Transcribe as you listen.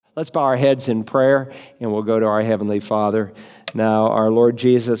Let's bow our heads in prayer, and we'll go to our Heavenly Father. Now, our Lord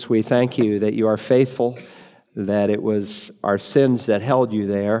Jesus, we thank you that you are faithful, that it was our sins that held you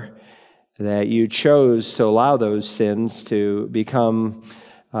there, that you chose to allow those sins to become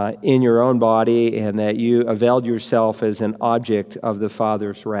in your own body, and that you availed yourself as an object of the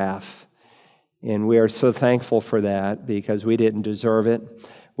Father's wrath. And we are so thankful for that because we didn't deserve it.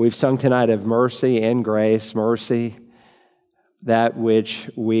 We've sung tonight of mercy and grace, mercy, that which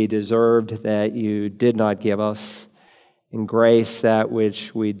we deserved that you did not give us, and grace, that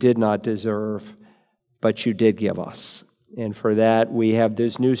which we did not deserve, but you did give us. And for that, we have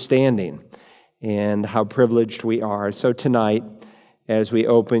this new standing, and how privileged we are. So tonight, as we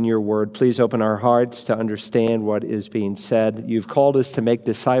open your word, please open our hearts to understand what is being said. You've called us to make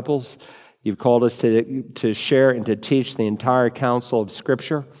disciples. You've called us to share and to teach the entire counsel of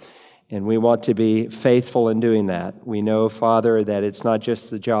Scripture. And we want to be faithful in doing that. We know, Father, that it's not just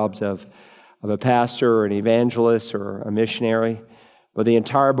the jobs of a pastor or an evangelist or a missionary, but the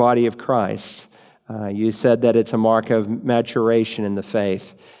entire body of Christ. You said that it's a mark of maturation in the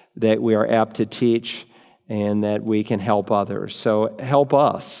faith, that we are apt to teach and that we can help others. So help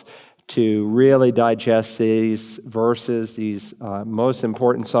us to really digest these verses, these most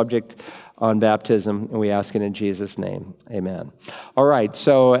important subject on baptism, and we ask it in Jesus' name. Amen. All right,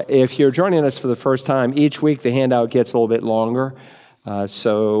 so if you're joining us for the first time, each week the handout gets a little bit longer.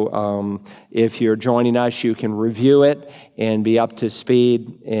 So if you're joining us, you can review it and be up to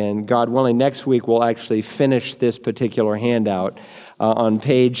speed. And God willing, next week we'll actually finish this particular handout. On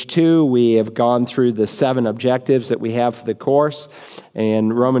page 2, we have gone through the 7 objectives that we have for the course.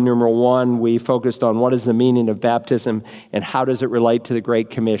 And Roman numeral 1, we focused on what is the meaning of baptism and how does it relate to the Great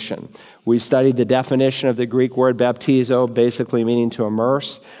Commission. We studied the definition of the Greek word baptizo, basically meaning to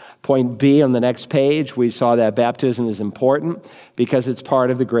immerse. Point B on the next page, we saw that baptism is important because it's part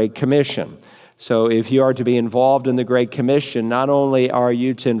of the Great Commission. So if you are to be involved in the Great Commission, not only are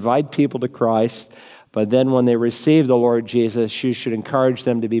you to invite people to Christ, but then when they receive the Lord Jesus, you should encourage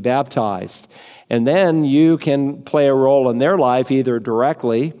them to be baptized. And then you can play a role in their life either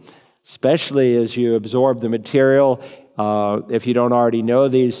directly, especially as you absorb the material, if you don't already know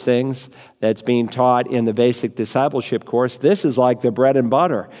these things, that's being taught in the basic discipleship course. This is like the bread and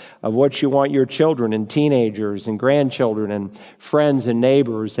butter of what you want your children and teenagers and grandchildren and friends and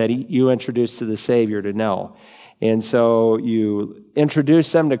neighbors that you introduce to the Savior to know. And so you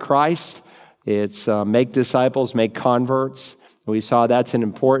introduce them to Christ. It's make disciples, make converts. We saw that's an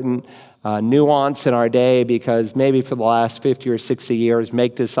important nuance in our day because maybe for the last 50 or 60 years,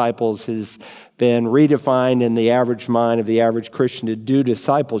 make disciples has been redefined in the average mind of the average Christian to do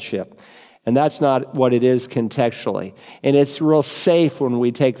discipleship. And that's not what it is contextually. And it's real safe when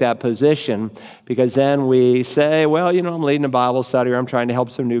we take that position because then we say, well, I'm leading a Bible study or I'm trying to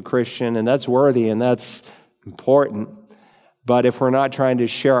help some new Christian, and that's worthy and that's important. But if we're not trying to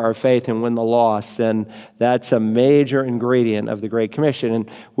share our faith and win the lost, then that's a major ingredient of the Great Commission. And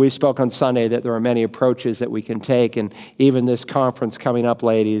we spoke on Sunday that there are many approaches that we can take. And even this conference coming up,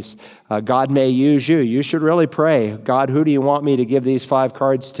 ladies, God may use you. You should really pray, God, who do you want me to give these 5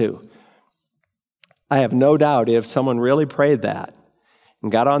 cards to? I have no doubt if someone really prayed that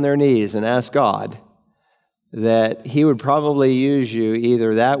and got on their knees and asked God, that he would probably use you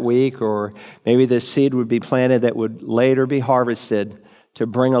either that week or maybe the seed would be planted that would later be harvested to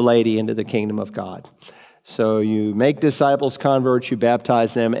bring a lady into the kingdom of God. So you make disciples, converts, you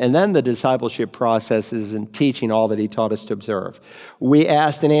baptize them, and then the discipleship process is in teaching all that he taught us to observe. We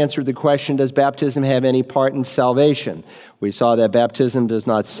asked and answered the question, does baptism have any part in salvation? We saw that baptism does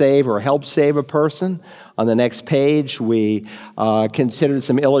not save or help save a person. On the next page, we considered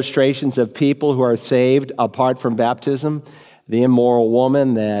some illustrations of people who are saved apart from baptism. The immoral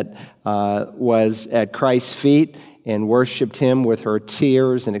woman that was at Christ's feet and worshiped him with her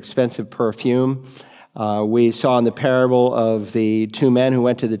tears and expensive perfume. We saw in the parable of the 2 men who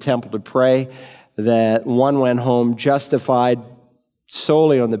went to the temple to pray that one went home justified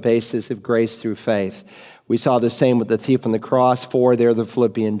solely on the basis of grace through faith. We saw the same with the thief on the cross, for there the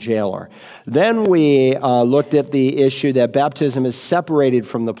Philippian jailer. Then we looked at the issue that baptism is separated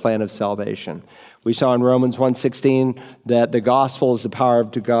from the plan of salvation. We saw in Romans 1:16 that the gospel is the power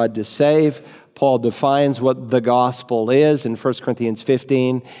of God to save. Paul defines what the gospel is in 1 Corinthians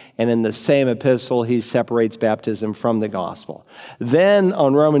 15, and in the same epistle, he separates baptism from the gospel. Then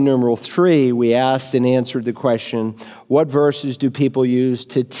on Roman numeral 3, we asked and answered the question, what verses do people use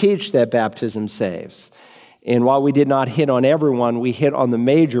to teach that baptism saves? And while we did not hit on everyone, we hit on the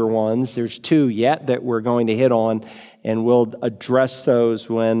major ones. There's 2 yet that we're going to hit on, and we'll address those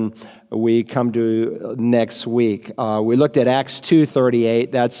when we come to next week. We looked at Acts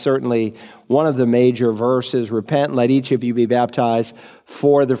 2:38. That's certainly one of the major verses. Repent and let each of you be baptized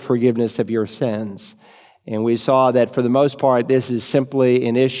for the forgiveness of your sins. And we saw that for the most part, this is simply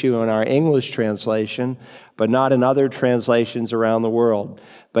an issue in our English translation, but not in other translations around the world.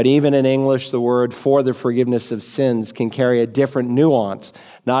 But even in English, the word for the forgiveness of sins can carry a different nuance,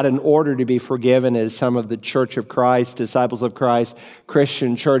 not in order to be forgiven as some of the Church of Christ, Disciples of Christ,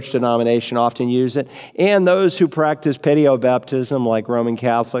 Christian church denomination often use it, and those who practice pedio-baptism like Roman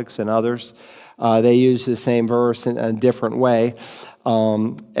Catholics and others, they use the same verse in a different way.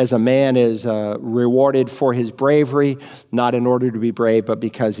 As a man is rewarded for his bravery, not in order to be brave, but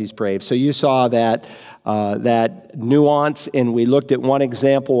because he's brave. So you saw that nuance, and we looked at one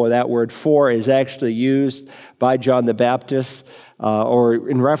example where that word for is actually used by John the Baptist, or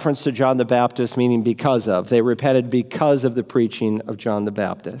in reference to John the Baptist, meaning because of. They repented because of the preaching of John the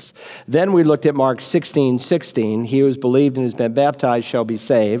Baptist. Then we looked at Mark 16:16. He who has believed and has been baptized shall be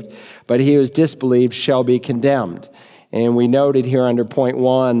saved, but he who has disbelieved shall be condemned. And we noted here under point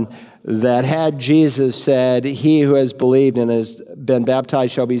 1 that had Jesus said, he who has believed and has been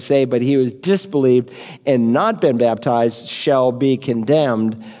baptized shall be saved, but he who has disbelieved and not been baptized shall be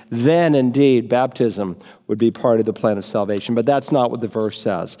condemned, then indeed baptism would be part of the plan of salvation. But that's not what the verse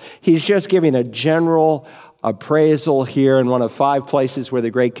says. He's just giving a general appraisal here in one of 5 places where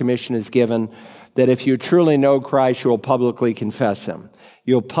the Great Commission is given, that if you truly know Christ, you will publicly confess him.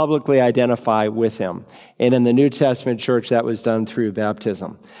 You'll publicly identify with him. And in the New Testament church, that was done through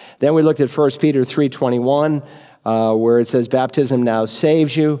baptism. Then we looked at 1 Peter 3:21, where it says, baptism now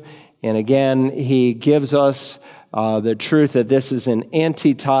saves you. And again, he gives us the truth that this is an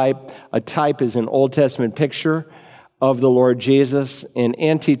antitype. A type is an Old Testament picture of the Lord Jesus. An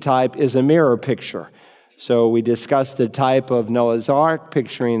antitype is a mirror picture. So we discussed the type of Noah's Ark,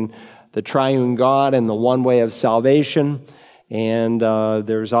 picturing the triune God and the one way of salvation. And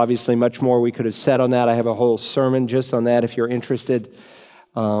there's obviously much more we could have said on that. I have a whole sermon just on that if you're interested.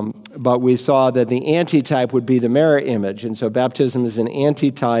 But we saw that the antitype would be the mirror image. And so baptism is an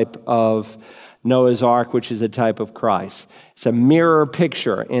antitype of Noah's Ark, which is a type of Christ. It's a mirror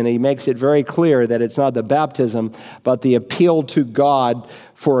picture, and he makes it very clear that it's not the baptism, but the appeal to God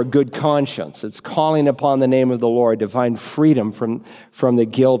for a good conscience. It's calling upon the name of the Lord to find freedom from the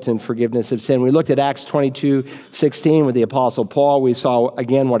guilt and forgiveness of sin. We looked at Acts 22:16 with the Apostle Paul. We saw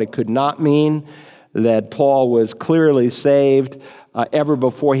again what it could not mean, that Paul was clearly saved ever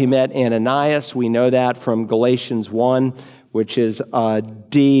before he met Ananias. We know that from Galatians 1, which is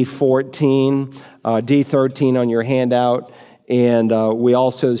D13 on your handout. And we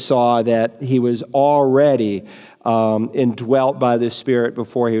also saw that he was already indwelt by the Spirit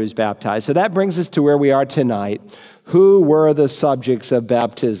before he was baptized. So that brings us to where we are tonight. Who were the subjects of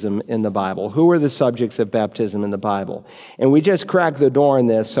baptism in the Bible? Who were the subjects of baptism in the Bible? And we just cracked the door in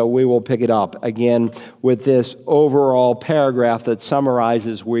this, so we will pick it up again with this overall paragraph that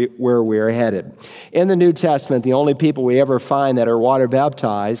summarizes where we're headed. In the New Testament, the only people we ever find that are water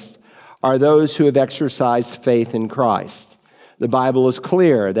baptized are those who have exercised faith in Christ. The Bible is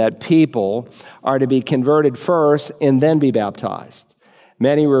clear that people are to be converted first and then be baptized.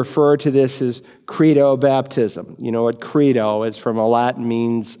 Many refer to this as credo baptism. You know what credo is from a Latin,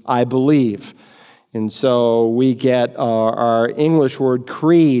 means I believe. And so we get our English word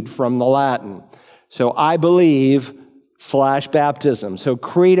creed from the Latin. So I believe / baptism. So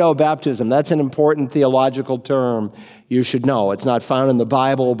credo baptism, that's an important theological term you should know. It's not found in the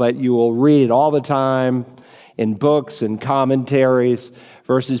Bible, but you will read it all the time in books and commentaries,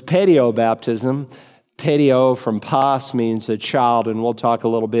 versus pedio baptism. Pedio from pas means a child, and we'll talk a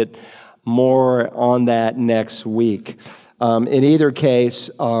little bit more on that next week. In either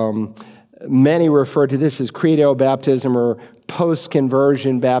case, many refer to this as credo baptism or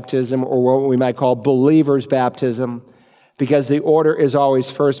post-conversion baptism, or what we might call believer's baptism, because the order is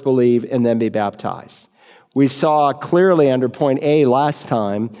always first believe and then be baptized. We saw clearly under point A last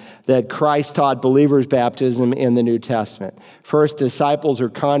time that Christ taught believers' baptism in the New Testament. First, disciples or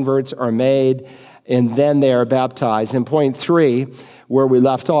converts are made, and then they are baptized. In point 3, where we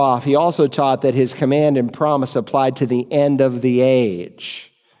left off, he also taught that his command and promise applied to the end of the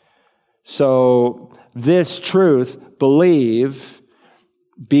age. So this truth, believe,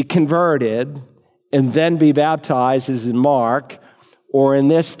 be converted, and then be baptized, is in Mark, or in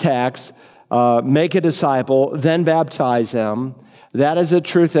this text, make a disciple, then baptize them. That is a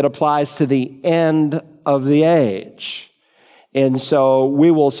truth that applies to the end of the age. And so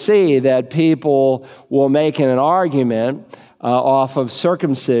we will see that people will make an argument off of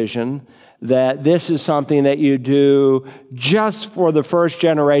circumcision that this is something that you do just for the first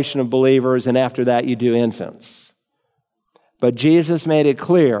generation of believers, and after that you do infants. But Jesus made it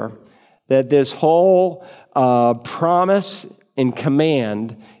clear that this whole promise and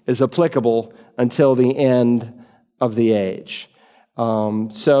command is applicable until the end of the age.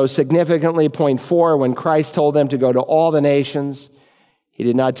 So significantly, point 4, when Christ told them to go to all the nations, he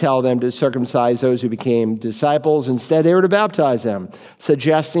did not tell them to circumcise those who became disciples. Instead, they were to baptize them,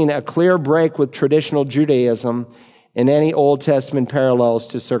 suggesting a clear break with traditional Judaism and any Old Testament parallels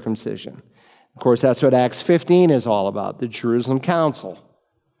to circumcision. Of course, that's what Acts 15 is all about, the Jerusalem Council,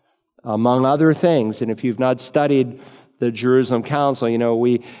 among other things. And if you've not studied the Jerusalem Council,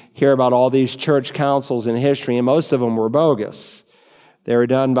 we hear about all these church councils in history, and most of them were bogus. They were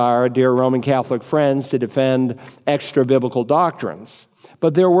done by our dear Roman Catholic friends to defend extra-biblical doctrines.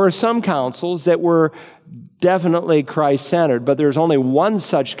 But there were some councils that were definitely Christ-centered, but there's only one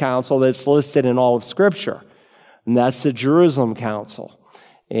such council that's listed in all of Scripture, and that's the Jerusalem Council.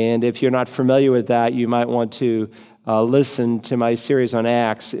 And if you're not familiar with that, you might want to listen to my series on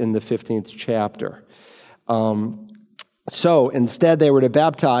Acts in the 15th chapter. So instead, they were to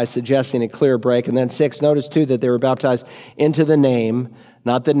baptize, suggesting a clear break. And then 6, notice too that they were baptized into the name,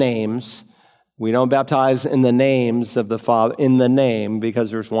 not the names. We don't baptize in the names of the Father, in the name,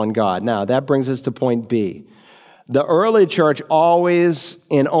 because there's one God. Now, that brings us to point B. The early church always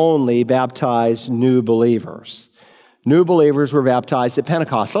and only baptized new believers. New believers were baptized at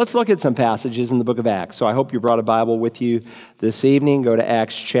Pentecost. Let's look at some passages in the book of Acts. So I hope you brought a Bible with you this evening. Go to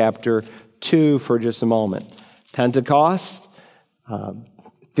Acts chapter 2 for just a moment. Pentecost,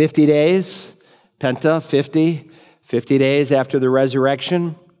 50 days, 50 days after the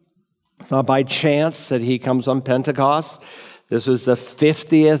resurrection. Not by chance that he comes on Pentecost. This was the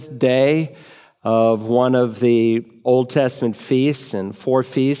 50th day of one of the Old Testament feasts, and 4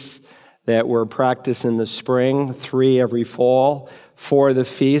 feasts that were practiced in the spring, 3 every fall. 4 of the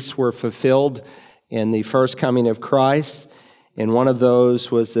feasts were fulfilled in the first coming of Christ, and one of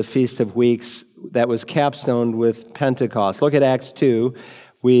those was the Feast of Weeks that was capstoned with Pentecost. Look at Acts 2.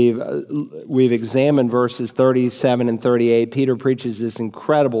 We've examined verses 37 and 38. Peter preaches this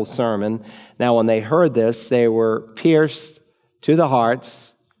incredible sermon. Now, when they heard this, they were pierced to the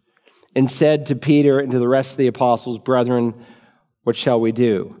hearts and said to Peter and to the rest of the apostles, "Brethren, what shall we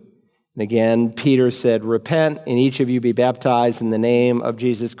do?" And again, Peter said, "Repent, and each of you be baptized in the name of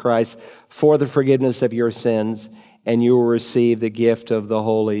Jesus Christ for the forgiveness of your sins, and you will receive the gift of the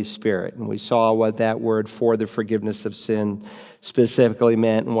Holy Spirit." And we saw what that word "for the forgiveness of sin" specifically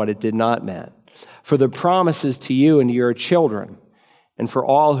meant and what it did not mean. "For the promises to you and to your children, and for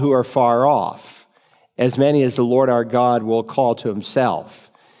all who are far off, as many as the Lord our God will call to himself."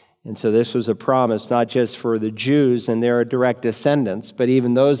 And so this was a promise not just for the Jews and their direct descendants, but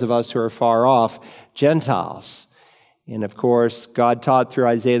even those of us who are far off, Gentiles. And of course, God taught through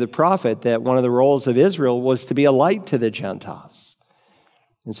Isaiah the prophet that one of the roles of Israel was to be a light to the Gentiles.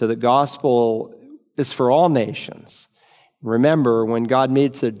 And so the gospel is for all nations. Remember, when God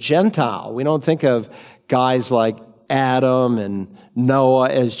meets a Gentile, we don't think of guys like Adam and Noah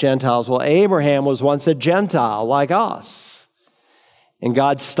as Gentiles. Well, Abraham was once a Gentile like us. And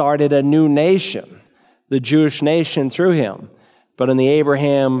God started a new nation, the Jewish nation, through him. But in the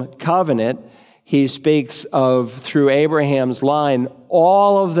Abraham covenant, he speaks of, through Abraham's line,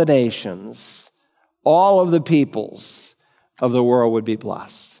 all of the nations, all of the peoples of the world would be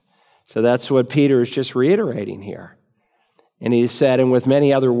blessed. So that's what Peter is just reiterating here. And he said, and with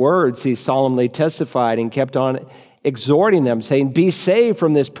many other words, he solemnly testified and kept on exhorting them, saying, "Be saved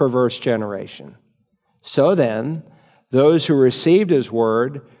from this perverse generation." So then, those who received his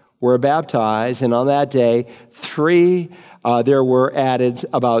word were baptized, and on that day, there were added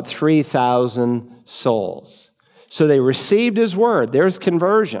about 3,000 souls. So they received his word. There's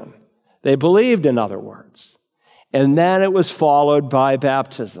conversion. They believed, in other words. And then it was followed by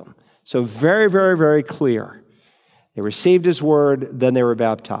baptism. So very, very, very clear. They received his word, then they were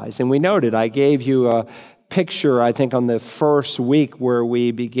baptized. And we noted, I gave you a picture, I think, on the first week where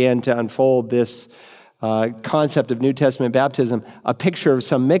we began to unfold this concept of New Testament baptism, a picture of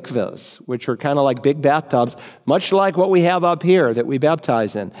some mikvahs, which are kind of like big bathtubs, much like what we have up here that we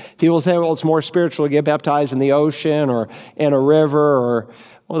baptize in. People say, well, it's more spiritual to get baptized in the ocean or in a river,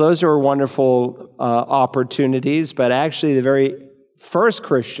 well, those are wonderful opportunities, but actually the very first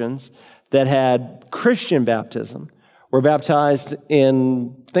Christians that had Christian baptism were baptized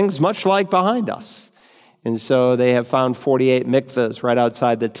in things much like behind us. And so they have found 48 mikvahs right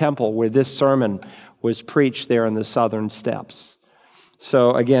outside the temple where this sermon was preached there in the southern steps.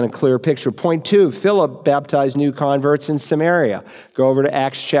 So again, a clear picture. Point 2, Philip baptized new converts in Samaria. Go over to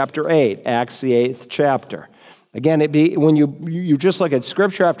Acts chapter 8, Acts the 8th chapter. Again, when you just look at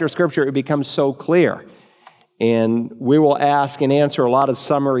scripture after scripture, it becomes so clear. And we will ask and answer a lot of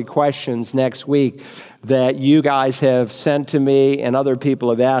summary questions next week that you guys have sent to me and other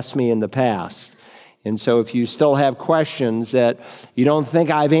people have asked me in the past. And so if you still have questions that you don't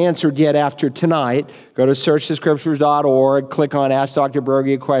think I've answered yet after tonight, go to searchthescriptures.org, click on Ask Dr. Berge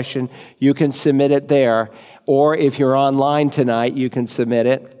a question. You can submit it there. Or if you're online tonight, you can submit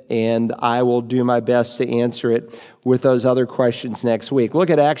it, and I will do my best to answer it with those other questions next week. Look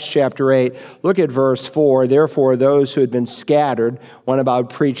at Acts chapter 8. Look at verse 4. Therefore, those who had been scattered went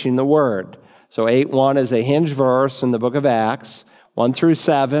about preaching the word. So 8:1 is a hinge verse in the book of Acts. 1 through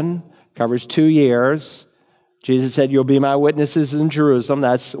 7 covers 2 years. Jesus said, you'll be my witnesses in Jerusalem.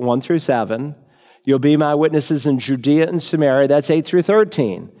 That's 1 through 7. You'll be my witnesses in Judea and Samaria. That's 8 through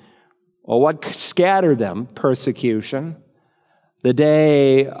 13. Well, what scattered them? Persecution. The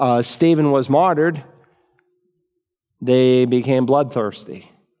day Stephen was martyred, they became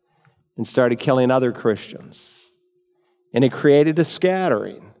bloodthirsty and started killing other Christians. And it created a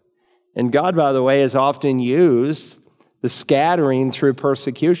scattering. And God, by the way, has often used the scattering through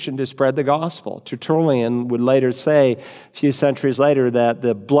persecution to spread the gospel. Tertullian would later say, a few centuries later, that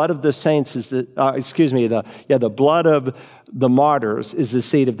the blood of the saints is the blood of the martyrs is the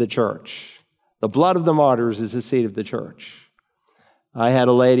seed of the church. The blood of the martyrs is the seed of the church. I had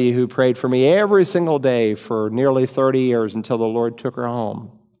a lady who prayed for me every single day for nearly 30 years until the Lord took her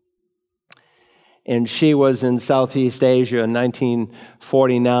home. And she was in Southeast Asia in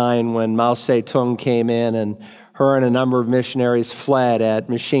 1949 when Mao Zedong came in, and her and a number of missionaries fled at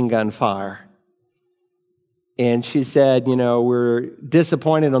machine gun fire. And she said, we're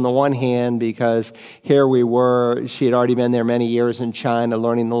disappointed on the one hand because here we were, she had already been there many years in China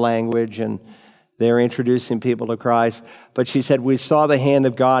learning the language, and they were introducing people to Christ. But she said, we saw the hand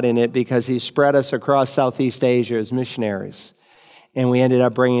of God in it because he spread us across Southeast Asia as missionaries. And we ended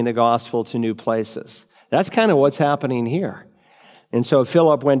up bringing the gospel to new places. That's kind of what's happening here. And so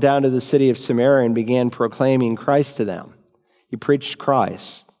Philip went down to the city of Samaria and began proclaiming Christ to them. He preached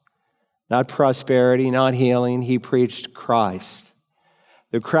Christ. Not prosperity, not healing. He preached Christ.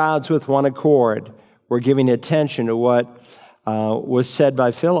 The crowds with one accord were giving attention to what was said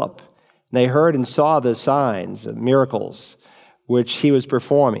by Philip. They heard and saw the signs, miracles, which he was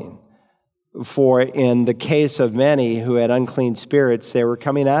performing. For in the case of many who had unclean spirits, they were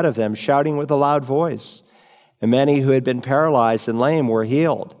coming out of them, shouting with a loud voice. And many who had been paralyzed and lame were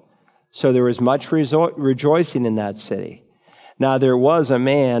healed. So there was much rejoicing in that city. Now there was a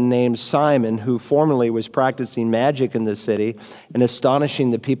man named Simon who formerly was practicing magic in the city and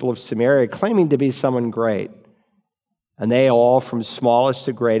astonishing the people of Samaria, claiming to be someone great. And they all, from smallest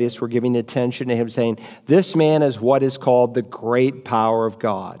to greatest, were giving attention to him, saying, this man is what is called the great power of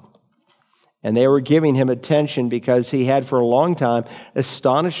God. And they were giving him attention because he had for a long time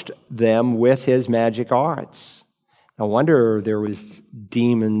astonished them with his magic arts. No wonder there was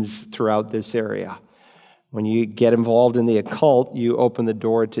demons throughout this area. When you get involved in the occult, you open the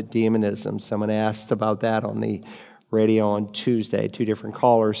door to demonism. Someone asked about that on the radio on Tuesday, 2 different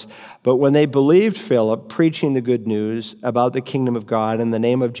callers. But when they believed Philip preaching the good news about the kingdom of God in the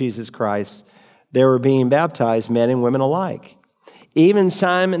name of Jesus Christ, they were being baptized, men and women alike. Even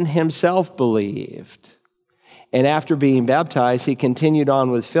Simon himself believed. And after being baptized, he continued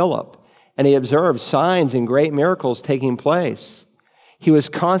on with Philip, and he observed signs and great miracles taking place. He was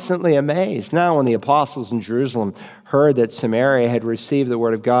constantly amazed. Now, when the apostles in Jerusalem heard that Samaria had received the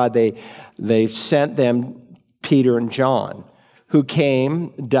word of God, they sent them Peter and John, who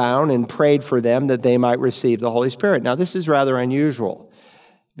came down and prayed for them that they might receive the Holy Spirit. Now, this is rather unusual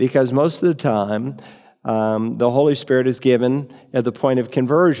because most of the time, the Holy Spirit is given at the point of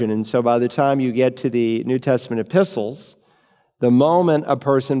conversion. And so by the time you get to the New Testament epistles, the moment a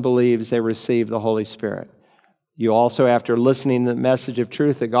person believes, they receive the Holy Spirit. You also, after listening to the message of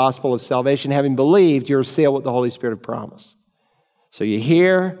truth, the gospel of salvation, having believed, you're sealed with the Holy Spirit of promise. So you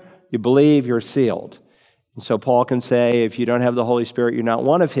hear, you believe, you're sealed. And so Paul can say, if you don't have the Holy Spirit, you're not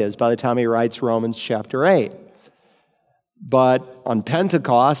one of his by the time he writes Romans chapter 8. But on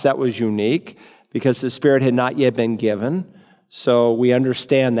Pentecost, that was unique, because the Spirit had not yet been given. So we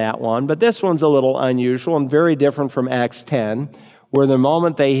understand that one. But this one's a little unusual and very different from Acts 10, where the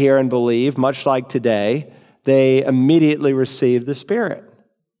moment they hear and believe, much like today, they immediately receive the Spirit.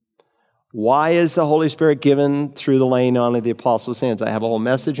 Why is the Holy Spirit given through the laying on of the apostles' hands? I have a whole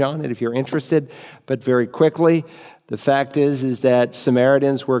message on it if you're interested, but very quickly, the fact is that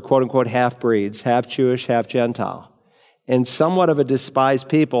Samaritans were quote-unquote half-breeds, half Jewish, half Gentile. and somewhat of a despised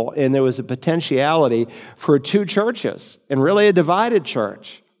people, and there was a potentiality for two churches, and really a divided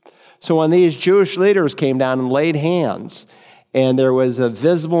church. So when these Jewish leaders came down and laid hands, and there was a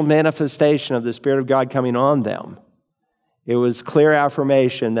visible manifestation of the Spirit of God coming on them, it was clear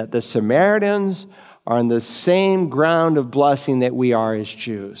affirmation that the Samaritans are on the same ground of blessing that we are as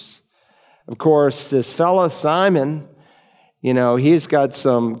Jews. Of course, this fellow Simon, he's got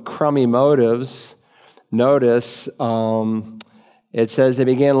some crummy motives. Notice, it says they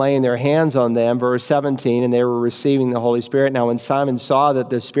began laying their hands on them, verse 17, and they were receiving the Holy Spirit. Now, when Simon saw that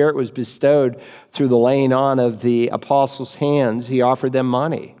the Spirit was bestowed through the laying on of the apostles' hands, he offered them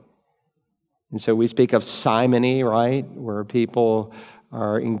money. And so we speak of simony, right, where people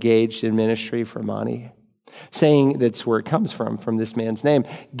are engaged in ministry for money, saying that's where it comes from this man's name.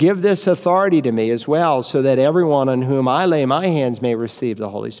 Give this authority to me as well, so that everyone on whom I lay my hands may receive the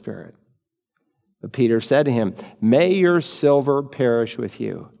Holy Spirit. But Peter said to him, may your silver perish with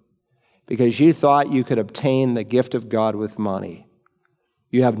you, because you thought you could obtain the gift of God with money.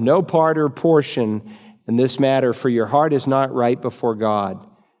 You have no part or portion in this matter, for your heart is not right before God.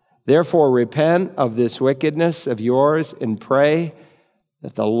 Therefore, repent of this wickedness of yours and pray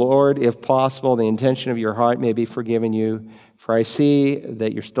that the Lord, if possible, the intention of your heart may be forgiven you. For I see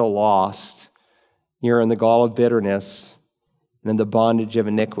that you're still lost. You're in the gall of bitterness and in the bondage of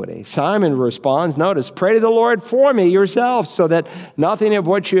iniquity. Simon responds, notice, pray to the Lord for me yourself, so that nothing of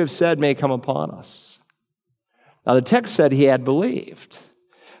what you have said may come upon us. Now, the text said he had believed.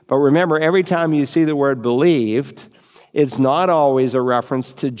 But remember, every time you see the word believed, it's not always a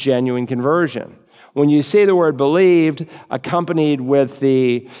reference to genuine conversion. When you see the word believed accompanied with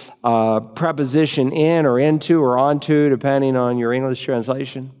the preposition in or into or onto, depending on your English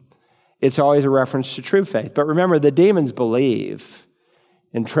translation, it's always a reference to true faith. But remember, the demons believe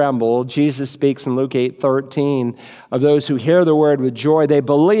and tremble. Jesus speaks in Luke 8:13 of those who hear the word with joy. They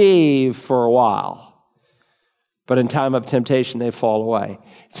believe for a while, but in time of temptation, they fall away.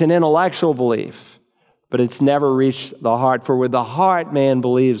 It's an intellectual belief, but it's never reached the heart. For with the heart, man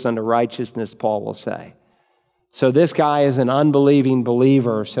believes unto righteousness, Paul will say. So this guy is an unbelieving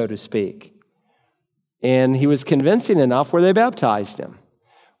believer, so to speak. And he was convincing enough where they baptized him,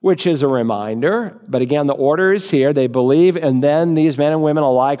 which is a reminder. But again, the order is here. They believe, and then these men and women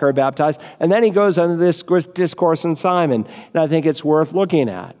alike are baptized. And then he goes into this discourse in Simon. And I think it's worth looking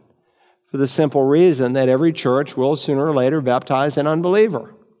at for the simple reason that every church will sooner or later baptize an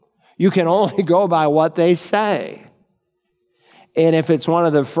unbeliever. You can only go by what they say. And if it's one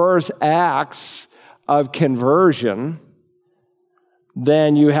of the first acts of conversion,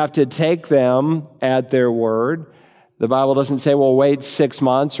 then you have to take them at their word. The Bible doesn't say, well, wait 6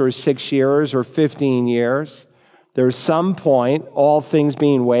 months or 6 years or 15 years. There's some point, all things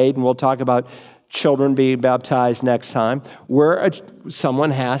being weighed, and we'll talk about children being baptized next time, where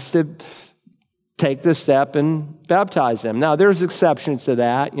someone has to take the step and baptize them. Now, there's exceptions to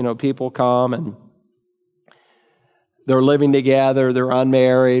that. People come and they're living together, they're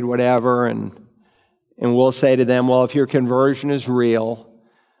unmarried, whatever, and we'll say to them, well, if your conversion is real,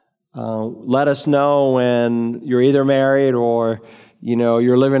 let us know when you're either married or,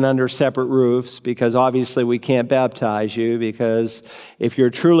 you're living under separate roofs, because obviously we can't baptize you, because if you're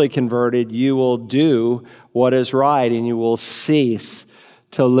truly converted, you will do what is right and you will cease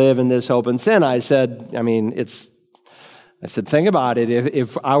to live in this open sin. I said, think about it.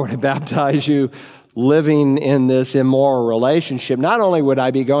 If I were to baptize you living in this immoral relationship, not only would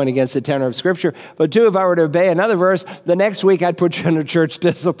I be going against the tenor of Scripture, but two, if I were to obey another verse, the next week I'd put you under church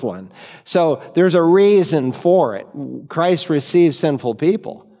discipline. So there's a reason for it. Christ receives sinful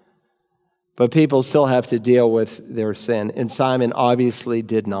people, but people still have to deal with their sin, and Simon obviously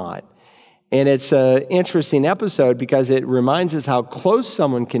did not. And it's an interesting episode because it reminds us how close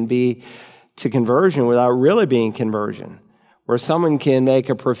someone can be to conversion without really being conversion, where someone can make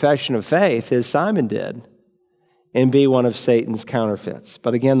a profession of faith, as Simon did, and be one of Satan's counterfeits.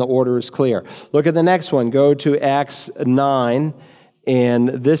 But again, the order is clear. Look at the next one. Go to Acts 9, and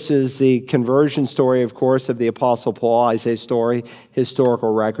this is the conversion story, of course, of the Apostle Paul. I say story,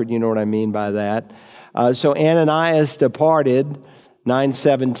 historical record. You know what I mean by that. So Ananias departed,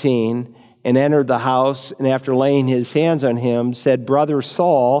 9:17, and entered the house, and after laying his hands on him, said, Brother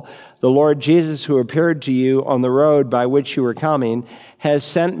Saul, the Lord Jesus, who appeared to you on the road by which you were coming, has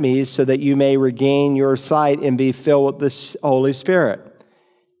sent me so that you may regain your sight and be filled with the Holy Spirit.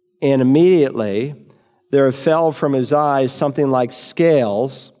 And immediately there fell from his eyes something like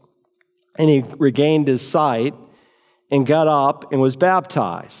scales, and he regained his sight and got up and was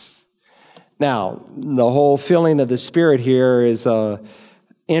baptized. Now, the whole filling of the Spirit here is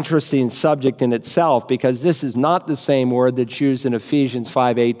interesting subject in itself, because this is not the same word that's used in Ephesians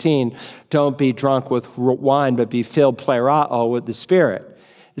 5:18. Don't be drunk with wine, but be filled, plerao, with the Spirit.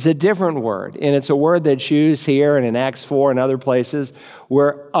 It's a different word, and it's a word that's used here and in Acts 4 and other places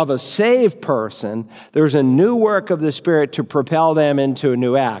where of a saved person, there's a new work of the Spirit to propel them into a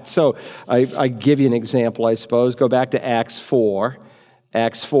new act. So I give you an example, I suppose. Go back to Acts 4.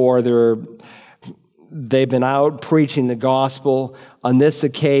 Acts 4, they've been out preaching the gospel. On this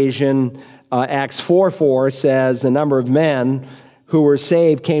occasion, Acts 4:4 says the number of men who were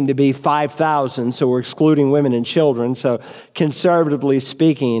saved came to be 5,000, so we're excluding women and children. So conservatively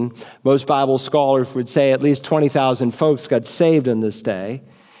speaking, most Bible scholars would say at least 20,000 folks got saved in this day.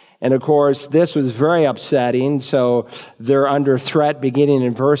 And of course, this was very upsetting, so they're under threat beginning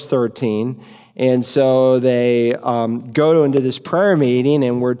in verse 13. And so they go into this prayer meeting,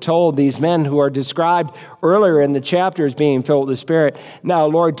 and we're told these men who are described earlier in the chapter as being filled with the Spirit, now,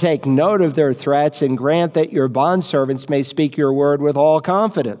 Lord, take note of their threats and grant that your bondservants may speak your word with all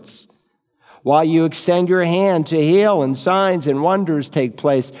confidence, while you extend your hand to heal, and signs and wonders take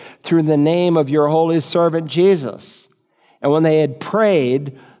place through the name of your holy servant Jesus. And when they had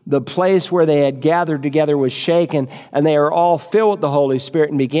prayed, the place where they had gathered together was shaken, and they are all filled with the Holy Spirit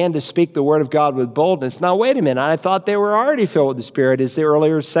and began to speak the word of God with boldness. Now, wait a minute. I thought they were already filled with the Spirit, as the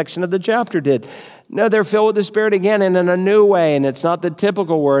earlier section of the chapter did. No, they're filled with the Spirit again, and in a new way, and it's not the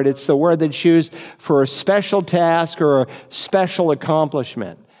typical word. It's the word that's used for a special task or a special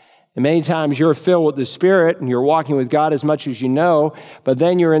accomplishment. And many times you're filled with the Spirit, and you're walking with God as much as you know, but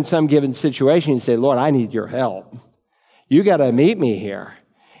then you're in some given situation, and you say, Lord, I need your help. You got to meet me here.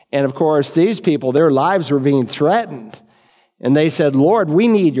 And of course, these people, their lives were being threatened. And they said, Lord, we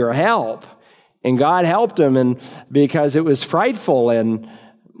need your help. And God helped them, and because it was frightful. And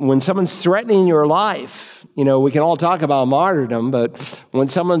when someone's threatening your life, we can all talk about martyrdom, but when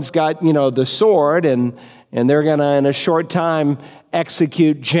someone's got, the sword and they're going to, in a short time,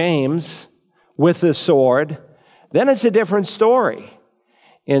 execute James with the sword, then it's a different story.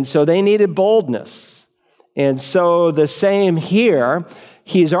 And so they needed boldness. And so the same here.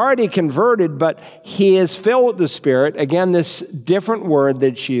 He's already converted, but he is filled with the Spirit. Again, this different word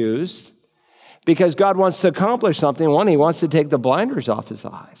that's used because God wants to accomplish something. One, he wants to take the blinders off his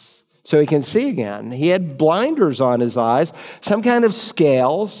eyes so he can see again. He had blinders on his eyes, some kind of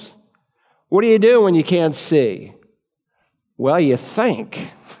scales. What do you do when you can't see? Well, you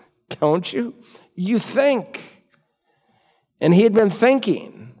think, don't you? You think. And he had been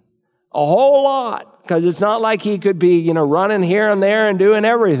thinking a whole lot. Because it's not like he could be, running here and there and doing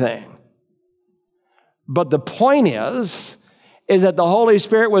everything. But the point is that the Holy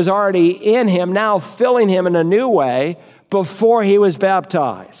Spirit was already in him, now filling him in a new way before he was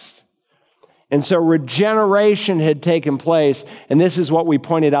baptized. And so regeneration had taken place, and this is what we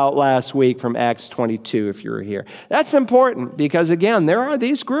pointed out last week from Acts 22, if you were here. That's important because, again, there are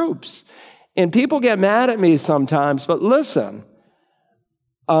these groups, and people get mad at me sometimes, but listen.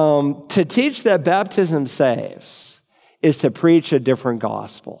 To teach that baptism saves is to preach a different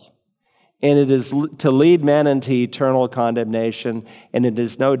gospel. And it is to lead men into eternal condemnation, and it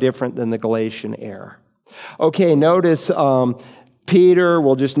is no different than the Galatian error. Okay, notice Peter,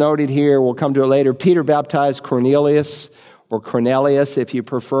 we'll just note it here, we'll come to it later. Peter baptized Cornelius, or Cornelius if you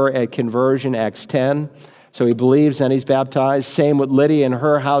prefer, at conversion, Acts 10. So he believes and he's baptized. Same with Lydia and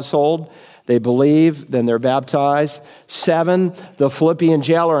her household. They believe, then they're baptized. 7, the Philippian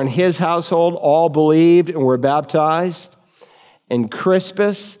jailer and his household all believed and were baptized. And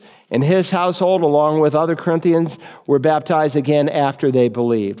Crispus and his household, along with other Corinthians, were baptized again after they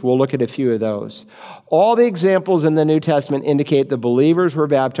believed. We'll look at a few of those. All the examples in the New Testament indicate the believers were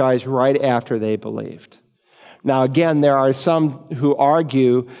baptized right after they believed. Now, again, there are some who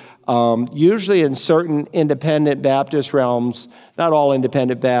argue, usually in certain independent Baptist realms, not all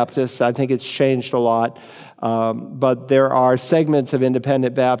independent Baptists, I think it's changed a lot, but there are segments of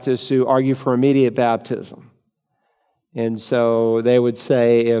independent Baptists who argue for immediate baptism. And so they would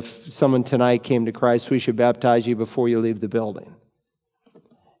say, if someone tonight came to Christ, we should baptize you before you leave the building.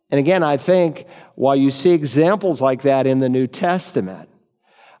 And again, I think while you see examples like that in the New Testament,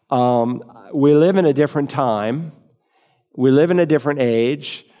 we live in a different time. We live in a different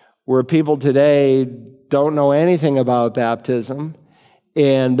age where people today don't know anything about baptism,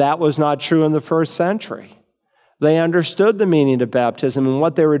 and that was not true in the first century. They understood the meaning of baptism and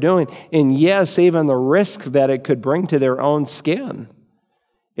what they were doing, and yes, even the risk that it could bring to their own skin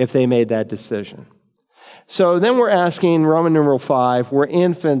if they made that decision. So then we're asking, Roman numeral 5, were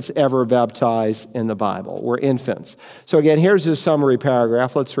infants ever baptized in the Bible? Were infants. So again, here's the summary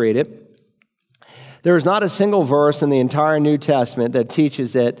paragraph. Let's read it. There is not a single verse in the entire New Testament that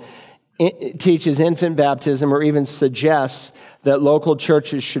teaches infant baptism or even suggests that local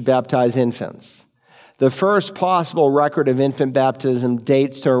churches should baptize infants. The first possible record of infant baptism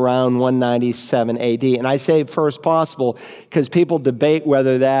dates to around 197 AD. And I say first possible because people debate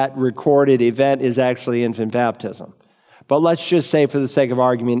whether that recorded event is actually infant baptism. But let's just say for the sake of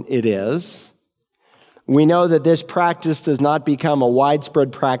argument, it is. We know that this practice does not become a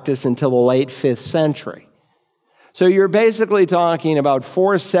widespread practice until the late 5th century. So you're basically talking about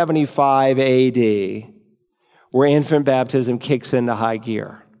 475 AD, where infant baptism kicks into high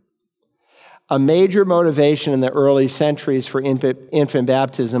gear. A major motivation in the early centuries for infant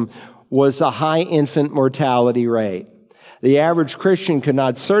baptism was the high infant mortality rate. The average Christian could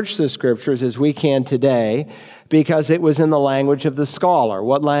not search the scriptures as we can today because it was in the language of the scholar.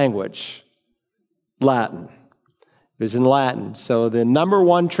 What language? Latin. It was in Latin. So the number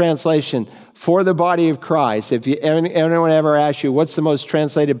one translation for the body of Christ, if anyone ever asks you, what's the most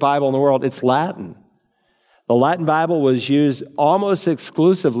translated Bible in the world? It's Latin. The Latin Bible was used almost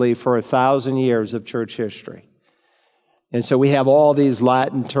exclusively for 1,000 years of church history. And so we have all these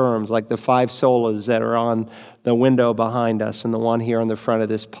Latin terms, like the 5 solas that are on the window behind us and the one here on the front of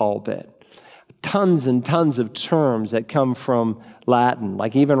this pulpit. Tons and tons of terms that come from Latin,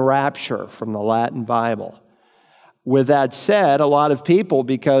 like even rapture from the Latin Bible. With that said, a lot of people,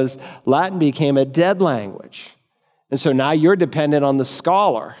 because Latin became a dead language, and so now you're dependent on the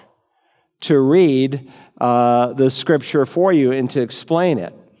scholar to read the scripture for you and to explain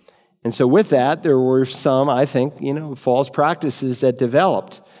it. And so with that, there were some, I think, false practices that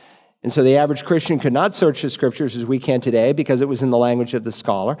developed. And so the average Christian could not search the scriptures as we can today because it was in the language of the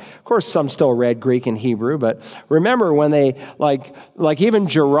scholar. Of course, some still read Greek and Hebrew, but remember when they, like even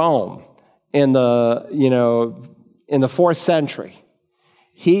Jerome in the 4th century,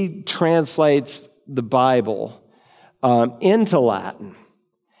 he translates the Bible into Latin.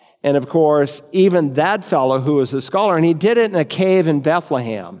 And of course, even that fellow who was a scholar, and he did it in a cave in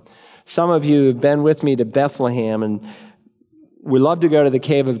Bethlehem. Some of you have been with me to Bethlehem, and we love to go to the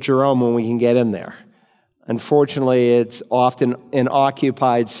cave of Jerome when we can get in there. Unfortunately, it's often an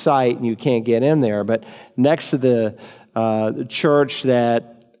occupied site, and you can't get in there. But next to the church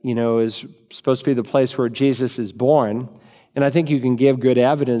that is supposed to be the place where Jesus is born, and I think you can give good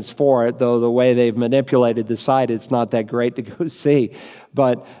evidence for it, though the way they've manipulated the site, it's not that great to go see.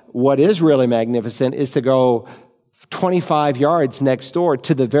 But what is really magnificent is to go 25 yards next door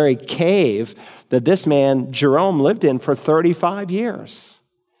to the very cave that this man, Jerome, lived in for 35 years.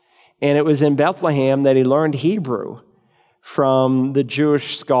 And it was in Bethlehem that he learned Hebrew from the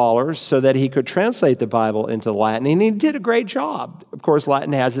Jewish scholars so that he could translate the Bible into Latin. And he did a great job. Of course,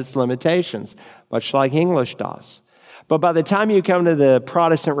 Latin has its limitations, much like English does. But by the time you come to the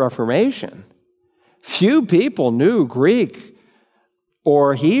Protestant Reformation, few people knew Greek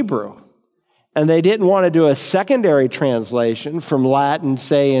or Hebrew. And they didn't want to do a secondary translation from Latin,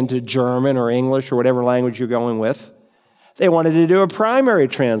 say, into German or English or whatever language you're going with. They wanted to do a primary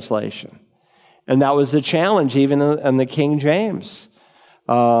translation. And that was the challenge even in the King James.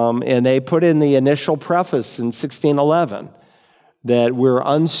 And they put in the initial preface in 1611 that we're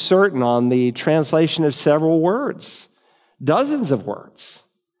uncertain on the translation of several words, dozens of words,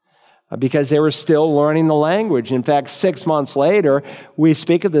 because they were still learning the language. In fact, 6 months later, we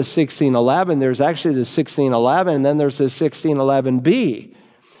speak of the 1611. There's actually the 1611, and then there's the 1611b.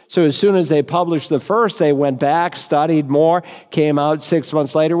 So as soon as they published the first, they went back, studied more, came out 6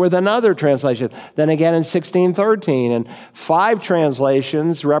 months later with another translation. Then again in 1613. And 5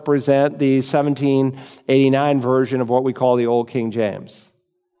 translations represent the 1789 version of what we call the Old King James.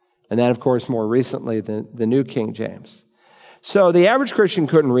 And then, of course, more recently, the New King James. So the average Christian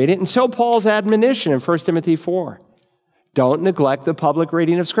couldn't read it, and so Paul's admonition in 1 Timothy 4. Don't neglect the public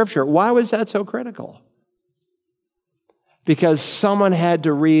reading of Scripture. Why was that so critical? Because someone had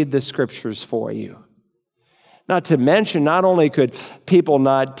to read the Scriptures for you. Not to mention, not only could people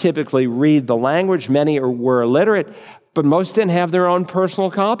not typically read the language, many were illiterate, but most didn't have their own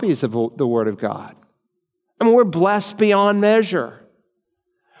personal copies of the Word of God. I mean, we're blessed beyond measure.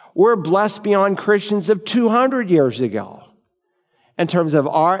 We're blessed beyond Christians of 200 years ago in terms of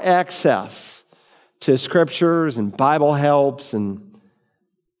our access to Scriptures and Bible helps and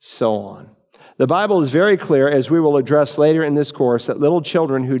so on. The Bible is very clear, as we will address later in this course, that little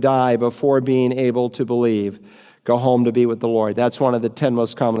children who die before being able to believe go home to be with the Lord. That's one of the 10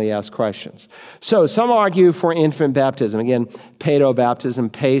 most commonly asked questions. So some argue for infant baptism. Again,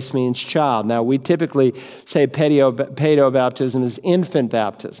 paedobaptism, pace means child. Now, we typically say paedobaptism is infant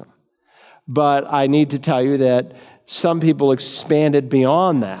baptism. But I need to tell you that some people expanded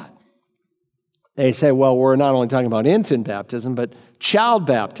beyond that They say, well, we're not only talking about infant baptism, but child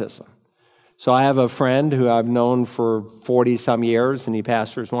baptism. So I have a friend who I've known for 40-some years, and he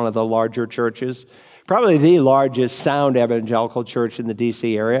pastors one of the larger churches, probably the largest sound evangelical church in the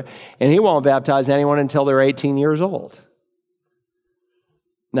D.C. area, and he won't baptize anyone until they're 18 years old.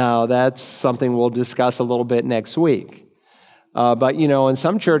 Now, that's something we'll discuss a little bit next week. But, in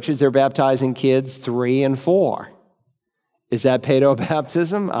some churches, they're baptizing kids 3 and 4. Is that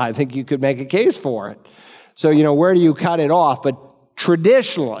paedobaptism? I think you could make a case for it. So, where do you cut it off? But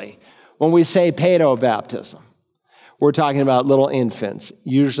traditionally, when we say paedobaptism, we're talking about little infants,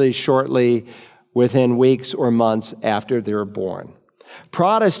 usually shortly within weeks or months after they're born.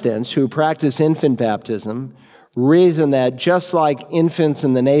 Protestants who practice infant baptism reason that just like infants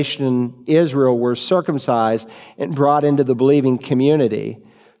in the nation Israel were circumcised and brought into the believing community,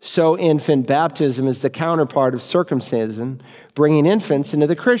 so infant baptism is the counterpart of circumcision, bringing infants into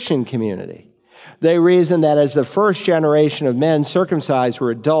the Christian community. They reason that as the first generation of men circumcised were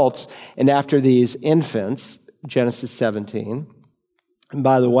adults, and after these infants, Genesis 17, and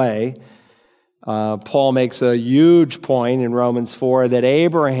by the way, Paul makes a huge point in Romans 4 that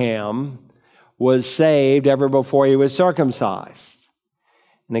Abraham was saved ever before he was circumcised.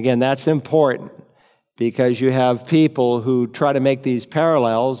 And again, that's important because you have people who try to make these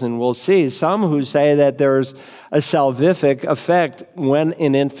parallels, and we'll see some who say that there's a salvific effect when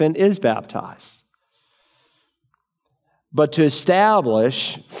an infant is baptized. But to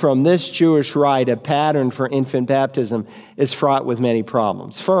establish from this Jewish rite a pattern for infant baptism is fraught with many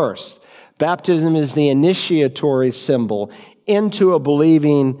problems. First, baptism is the initiatory symbol into a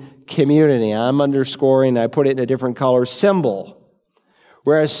believing community. I'm underscoring, I put it in a different color, symbol.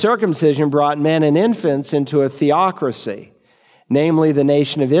 Whereas circumcision brought men and infants into a theocracy, namely the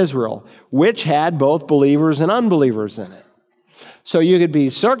nation of Israel, which had both believers and unbelievers in it. So you could be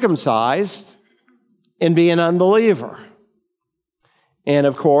circumcised and be an unbeliever. And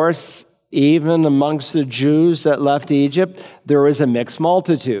of course, even amongst the Jews that left Egypt, there was a mixed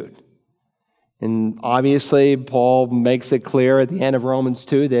multitude. And obviously, Paul makes it clear at the end of Romans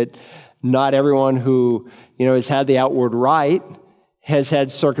 2 that not everyone who, has had the outward rite has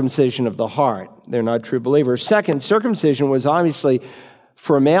had circumcision of the heart. They're not true believers. Second, circumcision was obviously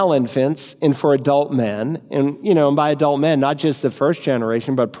for male infants and for adult men. And, by adult men, not just the first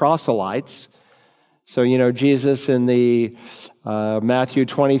generation, but proselytes. So, Jesus in the Matthew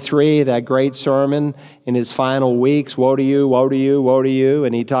 23, that great sermon in his final weeks, woe to you, woe to you, woe to you.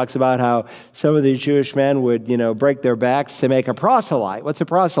 And he talks about how some of these Jewish men would, break their backs to make a proselyte. What's a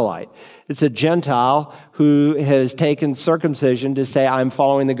proselyte? It's a Gentile who has taken circumcision to say, I'm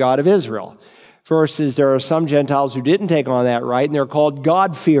following the God of Israel. Versus there are some Gentiles who didn't take on that right, and they're called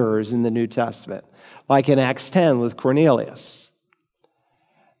God-fearers in the New Testament, like in Acts 10 with Cornelius.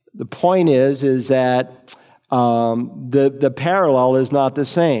 The point is that the parallel is not the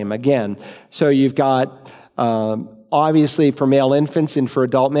same. Again, so you've got obviously for male infants and for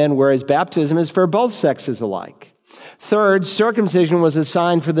adult men, whereas baptism is for both sexes alike. Third, circumcision was a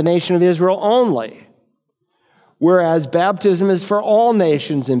sign for the nation of Israel only, whereas baptism is for all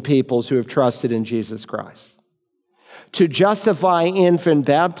nations and peoples who have trusted in Jesus Christ. To justify infant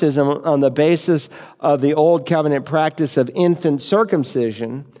baptism on the basis of the Old Covenant practice of infant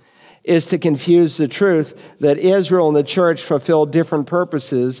circumcision is to confuse the truth that Israel and the church fulfill different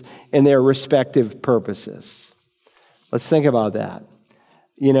purposes in their respective purposes. Let's think about that.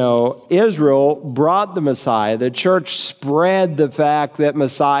 Israel brought the Messiah. The church spread the fact that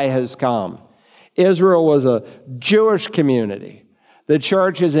Messiah has come. Israel was a Jewish community. The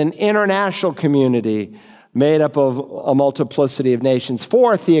church is an international community made up of a multiplicity of nations.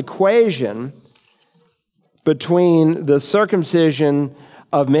 Fourth, the equation between the circumcision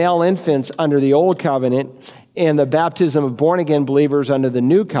of male infants under the Old Covenant and the baptism of born-again believers under the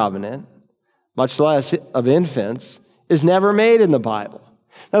New Covenant, much less of infants, is never made in the Bible.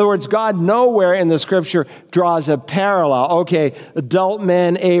 In other words, God nowhere in the Scripture draws a parallel. Okay, adult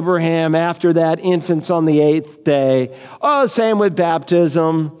men, Abraham, after that, infants on the 8th day. Oh, same with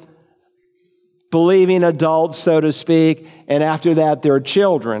baptism, believing adults, so to speak, and after that, they're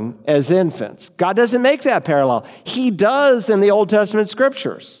children as infants. God doesn't make that parallel. He does in the Old Testament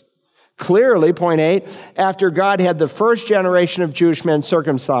Scriptures. Clearly, point 8, after God had the first generation of Jewish men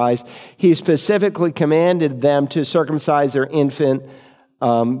circumcised, he specifically commanded them to circumcise their infant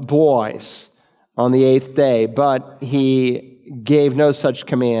boys on the 8th day, but he gave no such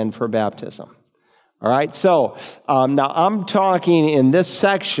command for baptism. All right, so now I'm talking in this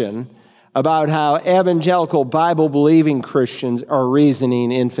section about how evangelical Bible-believing Christians are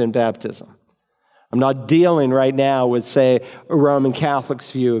reasoning infant baptism. I'm not dealing right now with, say, a Roman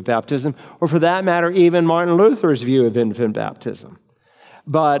Catholic's view of baptism, or for that matter, even Martin Luther's view of infant baptism.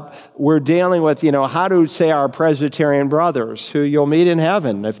 But we're dealing with, how do, say, our Presbyterian brothers, who you'll meet in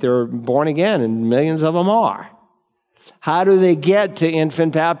heaven if they're born again, and millions of them are. How do they get to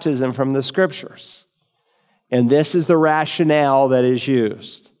infant baptism from the Scriptures? And this is the rationale that is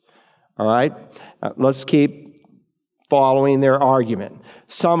used. All right? Let's keep following their argument.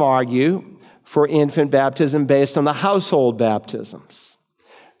 Some argue for infant baptism based on the household baptisms.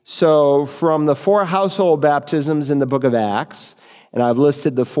 So from the 4 household baptisms in the book of Acts, and I've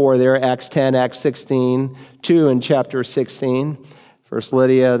listed the 4 there, Acts 10, Acts 16, 2 in chapter 16, first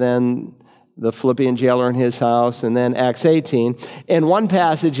Lydia, then the Philippian jailer in his house, and then Acts 18. In one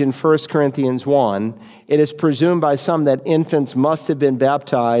passage in 1 Corinthians 1, it is presumed by some that infants must have been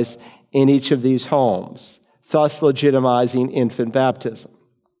baptized in each of these homes, thus legitimizing infant baptism.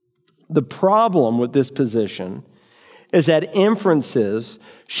 The problem with this position is that inferences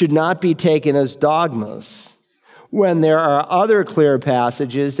should not be taken as dogmas when there are other clear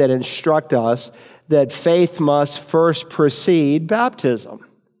passages that instruct us that faith must first precede baptism.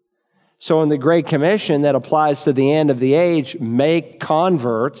 So in the Great Commission that applies to the end of the age, make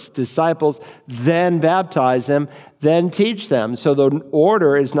converts, disciples, then baptize them, then teach them. So the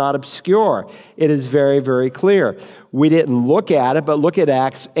order is not obscure. It is very, very clear. We didn't look at it, but look at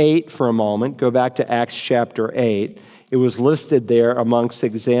Acts 8 for a moment. Go back to Acts chapter 8. It was listed there amongst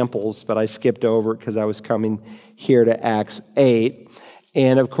examples, but I skipped over it because I was coming here to Acts 8.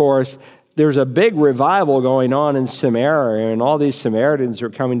 And of course, there's a big revival going on in Samaria, and all these Samaritans are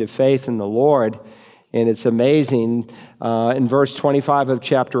coming to faith in the Lord. And it's amazing. In verse 25 of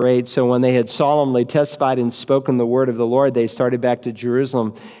chapter 8, so when they had solemnly testified and spoken the word of the Lord, they started back to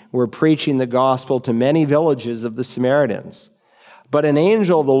Jerusalem, were preaching the gospel to many villages of the Samaritans. But an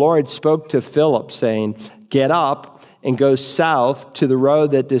angel of the Lord spoke to Philip, saying, "Get up and go south to the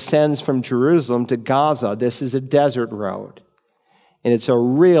road that descends from Jerusalem to Gaza." This is a desert road. And it's a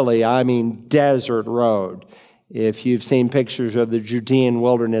really, desert road. If you've seen pictures of the Judean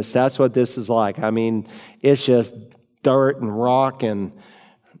wilderness, that's what this is like. It's just dirt and rock and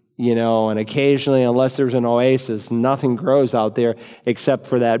occasionally, unless there's an oasis, nothing grows out there except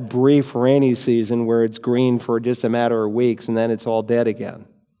for that brief rainy season where it's green for just a matter of weeks and then it's all dead again.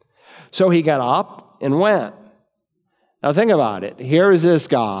 So he got up and went. Now think about it. Here is this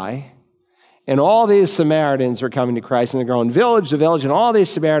guy, and all these Samaritans are coming to Christ, and they're going village to village, and all these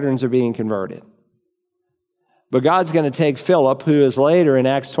Samaritans are being converted. But God's going to take Philip, who is later in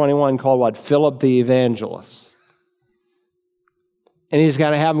Acts 21 called what? Philip the Evangelist. And he's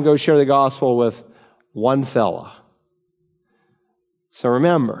going to have him go share the gospel with one fella. So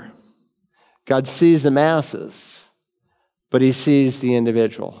remember, God sees the masses, but he sees the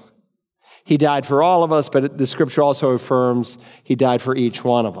individual. He died for all of us, but the scripture also affirms he died for each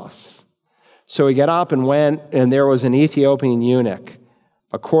one of us. So he got up and went, and there was an Ethiopian eunuch,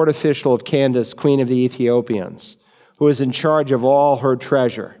 a court official of Candace, queen of the Ethiopians, who was in charge of all her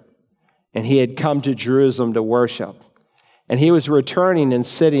treasure. And he had come to Jerusalem to worship. And he was returning and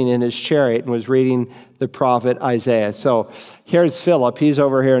sitting in his chariot and was reading the prophet Isaiah. So here's Philip. He's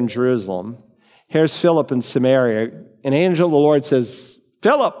over here in Jerusalem. Here's Philip in Samaria. An angel of the Lord says,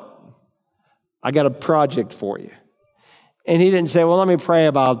 "Philip, I got a project for you." And he didn't say, "Well, let me pray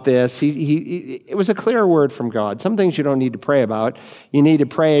about this." It was a clear word from God. Some things you don't need to pray about. You need to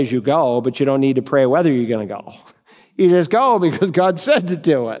pray as you go, but you don't need to pray whether you're going to go. You just go because God said to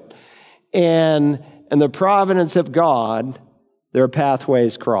do it. And the providence of God, their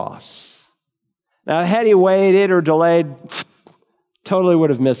pathways cross. Now, had he waited or delayed, totally would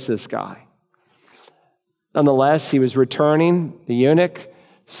have missed this guy. Nonetheless, he was returning, the eunuch,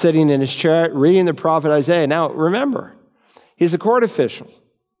 sitting in his chair, reading the prophet Isaiah. Now, remember, he's a court official.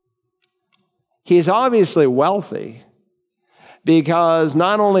 He's obviously wealthy because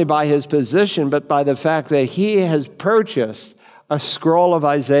not only by his position, but by the fact that he has purchased a scroll of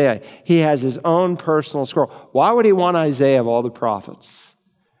Isaiah. He has his own personal scroll. Why would he want Isaiah of all the prophets?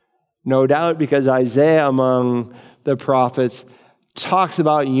 No doubt because Isaiah among the prophets talks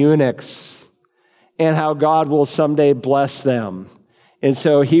about eunuchs and how God will someday bless them. And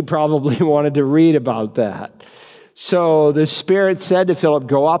so he probably wanted to read about that. So the Spirit said to Philip,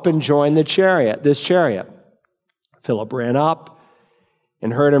 "Go up and join this chariot." Philip ran up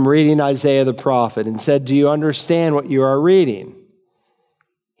and heard him reading Isaiah the prophet and said, "Do you understand what you are reading?"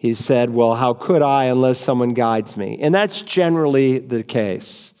 He said, "Well, how could I unless someone guides me?" And that's generally the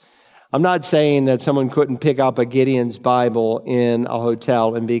case. I'm not saying that someone couldn't pick up a Gideon's Bible in a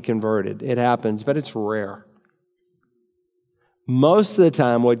hotel and be converted. It happens, but it's rare. Most of the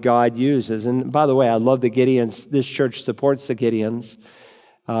time what God uses, and by the way, I love the Gideons. This church supports the Gideons.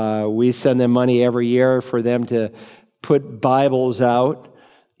 We send them money every year for them to put Bibles out,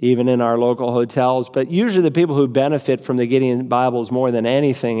 even in our local hotels. But usually the people who benefit from the Gideon Bibles more than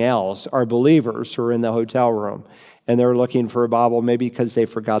anything else are believers who are in the hotel room, and they're looking for a Bible maybe because they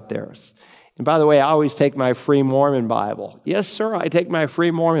forgot theirs. And by the way, I always take my free Mormon Bible. Yes, sir, I take my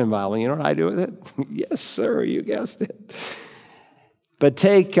free Mormon Bible. You know what I do with it? Yes, sir, you guessed it. But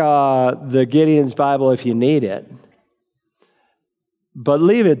take the Gideon's Bible if you need it. But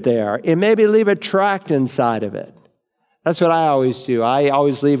leave it there. And maybe leave a tract inside of it. That's what I always do. I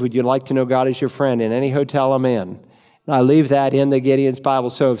always leave, would you like to know God as your friend in any hotel I'm in? And I leave that in the Gideon's Bible.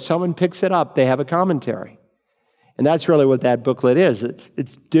 So if someone picks it up, they have a commentary. And that's really what that booklet is.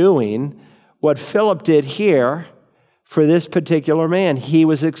 It's doing what Philip did here for this particular man. He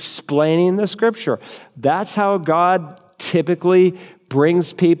was explaining the Scripture. That's how God typically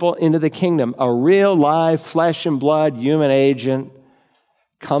brings people into the kingdom. A real live flesh and blood human agent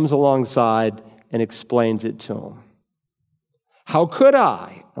comes alongside and explains it to him. How could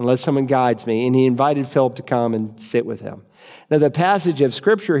I, unless someone guides me? And he invited Philip to come and sit with him. Now, the passage of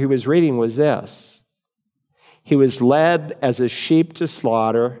Scripture he was reading was this. He was led as a sheep to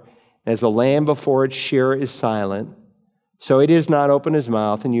slaughter, as a lamb before its shearer is silent. So he does not open his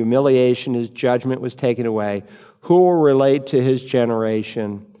mouth. In humiliation, his judgment was taken away. Who will relate to his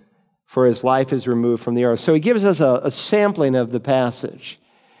generation? For his life is removed from the earth. So he gives us a sampling of the passage.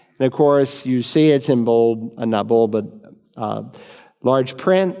 And of course, you see it's in bold, not bold, but large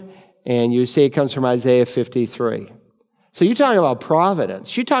print. And you see it comes from Isaiah 53. So you talk about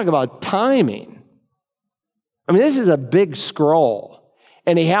providence. You talk about timing. I mean, this is a big scroll.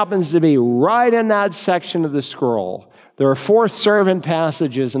 And he happens to be right in that section of the scroll. There are 4 servant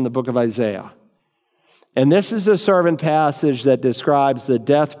passages in the book of Isaiah. And this is a servant passage that describes the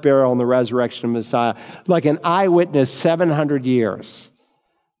death, burial, and the resurrection of Messiah, like an eyewitness 700 years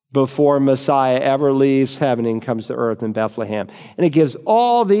before Messiah ever leaves heaven and comes to earth in Bethlehem. And it gives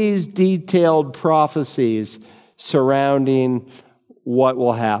all these detailed prophecies surrounding what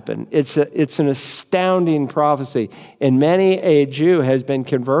will happen. It's an astounding prophecy. And many a Jew has been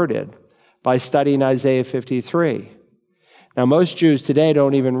converted by studying Isaiah 53. Now, most Jews today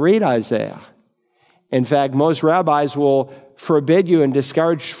don't even read Isaiah. In fact, most rabbis will forbid you and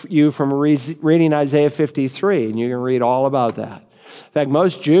discourage you from reading Isaiah 53, and you can read all about that. In fact,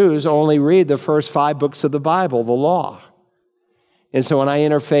 most Jews only read the first 5 books of the Bible, the law. And so when I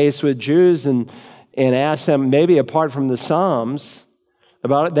interface with Jews and ask them, maybe apart from the Psalms,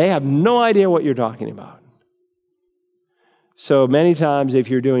 about it, they have no idea what you're talking about. So many times, if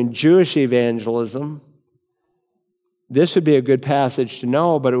you're doing Jewish evangelism, this would be a good passage to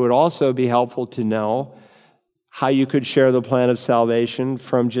know, but it would also be helpful to know how you could share the plan of salvation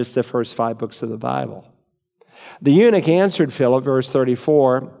from just the first 5 books of the Bible. The eunuch answered Philip, verse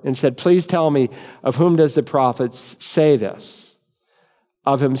 34, and said, "Please tell me, of whom does the prophets say this?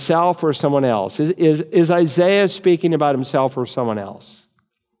 Of himself or someone else?" Is Isaiah speaking about himself or someone else?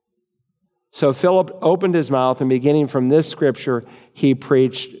 So Philip opened his mouth, and beginning from this scripture, he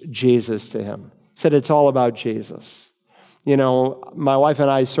preached Jesus to him. He said, it's all about Jesus. You know, my wife and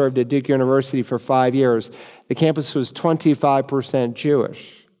I served at Duke University for 5 years. The campus was 25%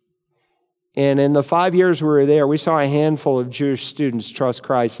 Jewish. And in the 5 years we were there, we saw a handful of Jewish students trust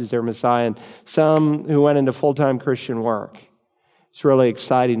Christ as their Messiah, and some who went into full-time Christian work. It's really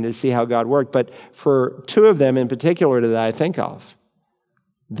exciting to see how God worked. But for 2 of them in particular that I think of,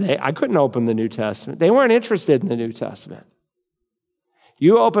 I couldn't open the New Testament. They weren't interested in the New Testament.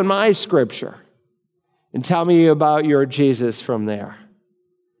 You open my scripture and tell me about your Jesus from there.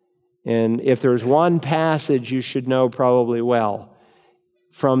 And if there's one passage you should know probably well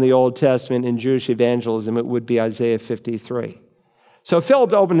from the Old Testament in Jewish evangelism, it would be Isaiah 53. So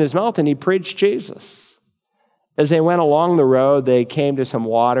Philip opened his mouth and he preached Jesus. As they went along the road, they came to some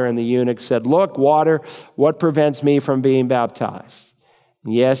water, and the eunuch said, "Look, water, what prevents me from being baptized?"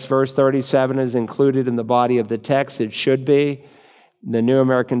 Yes, verse 37 is included in the body of the text. It should be. The New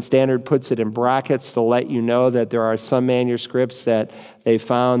American Standard puts it in brackets to let you know that there are some manuscripts that they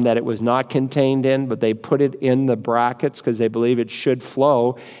found that it was not contained in, but they put it in the brackets because they believe it should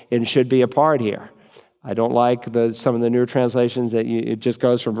flow and should be a part here. I don't like some of the newer translations that it just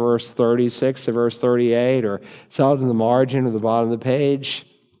goes from verse 36 to verse 38, or it's out in the margin or the bottom of the page.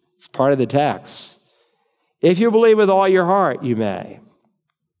 It's part of the text. If you believe with all your heart, you may.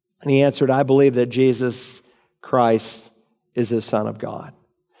 And he answered, "I believe that Jesus Christ is the Son of God."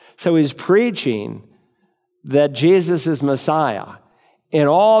 So he's preaching that Jesus is Messiah and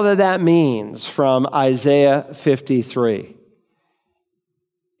all that means from Isaiah 53.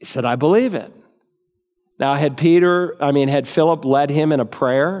 He said, I believe it. Now, had Philip led him in a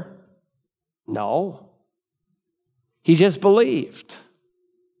prayer? No. He just believed.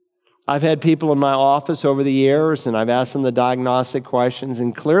 I've had people in my office over the years, and I've asked them the diagnostic questions,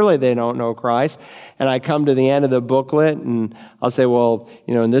 and clearly they don't know Christ. And I come to the end of the booklet, and I'll say, well,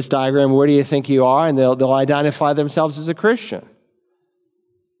 in this diagram, where do you think you are? And they'll identify themselves as a Christian.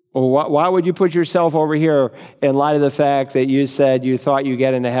 Well, why would you put yourself over here in light of the fact that you said you thought you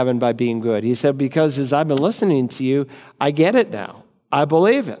get into heaven by being good? He said, because as I've been listening to you, I get it now. I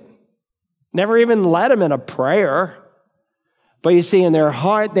believe it. Never even led him in a prayer. But you see, in their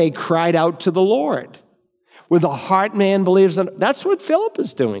heart, they cried out to the Lord. With the heart, man believes. That's what Philip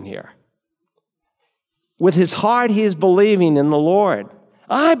is doing here. With his heart, he is believing in the Lord.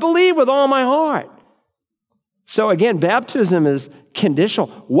 I believe with all my heart. So again, baptism is conditional.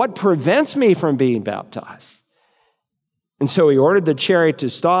 What prevents me from being baptized? And so he ordered the chariot to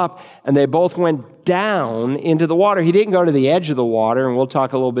stop, and they both went down into the water. He didn't go to the edge of the water, and we'll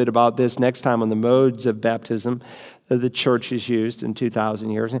talk a little bit about this next time on the modes of baptism that the church has used in 2,000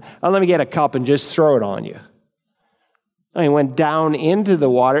 years. Let me get a cup and just throw it on you. And he went down into the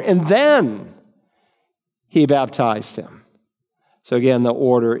water, and then he baptized him. So again, the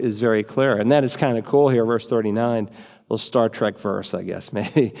order is very clear. And that is kind of cool here, verse 39. Little Star Trek verse, I guess,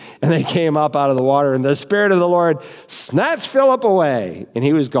 maybe. And they came up out of the water, and the Spirit of the Lord snatched Philip away, and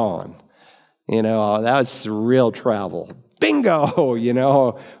he was gone. That's real travel. Bingo!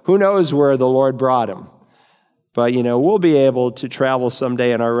 Who knows where the Lord brought him. But, we'll be able to travel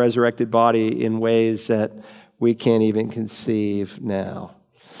someday in our resurrected body in ways that we can't even conceive now.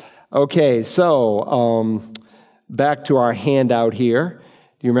 Okay, so back to our handout here.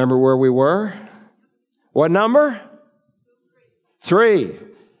 Do you remember where we were? What number? 3.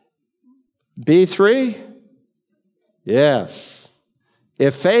 B3? Yes.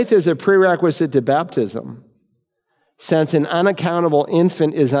 If faith is a prerequisite to baptism, since an unaccountable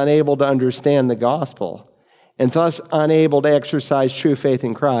infant is unable to understand the gospel, and thus unable to exercise true faith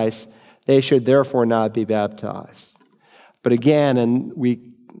in Christ, they should therefore not be baptized. But again,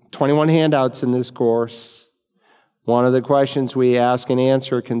 21 handouts in this course. One of the questions we ask and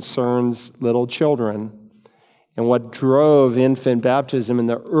answer concerns little children. And what drove infant baptism in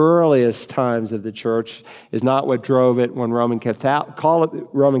the earliest times of the church is not what drove it when Roman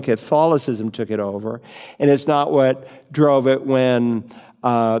Catholicism took it over. And it's not what drove it when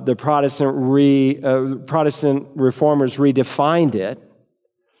the Protestant reformers redefined it.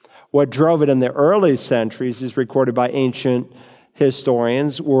 What drove it in the early centuries is recorded by ancient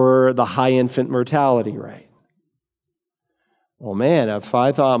historians were the high infant mortality rate. Well, man, if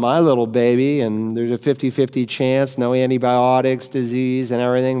I thought my little baby, and there's a 50-50 chance, no antibiotics, disease, and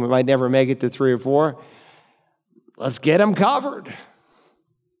everything, we might never make it to 3 or 4, let's get them covered.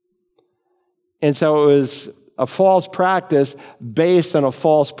 And so it was a false practice based on a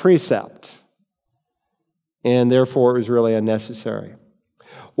false precept. And therefore, it was really unnecessary.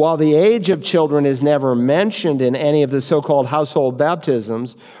 While the age of children is never mentioned in any of the so-called household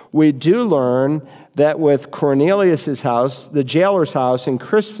baptisms, we do learn that with Cornelius' house, the jailer's house, and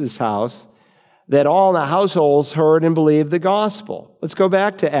Crispus' house, that all in the households heard and believed the gospel. Let's go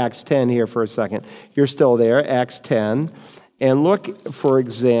back to Acts 10 here for a second. You're still there, Acts 10. And look, for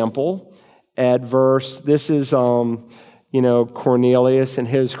example, at this is, Cornelius and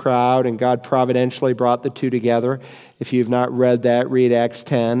his crowd, and God providentially brought the two together. If you've not read that, read Acts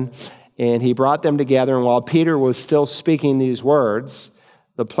 10. And he brought them together, and while Peter was still speaking these words,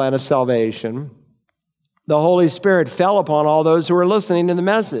 the plan of salvation, the Holy Spirit fell upon all those who were listening to the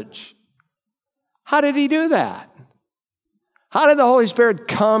message. How did he do that? How did the Holy Spirit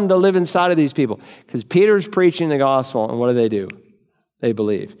come to live inside of these people? Because Peter's preaching the gospel, and what do? They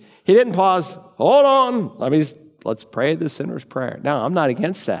believe. He didn't pause. Hold on. Let's pray the sinner's prayer. No, I'm not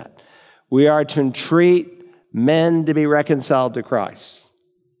against that. We are to entreat men to be reconciled to Christ.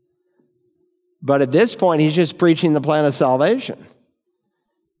 But at this point, he's just preaching the plan of salvation.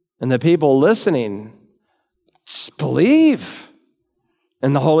 And the people listening just believe.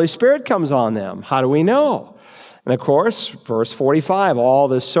 And the Holy Spirit comes on them. How do we know? And of course, verse 45, all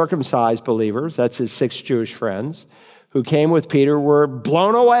the circumcised believers, that's his 6 Jewish friends, who came with Peter were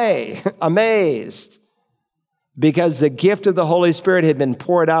blown away, amazed, because the gift of the Holy Spirit had been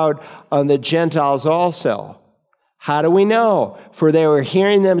poured out on the Gentiles also. How do we know? For they were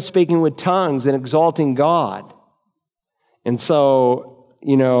hearing them speaking with tongues and exalting God. And so,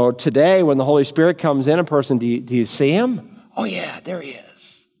 today when the Holy Spirit comes in a person, do you see him? Oh yeah, there he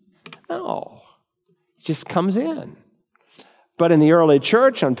is. No, he just comes in. But in the early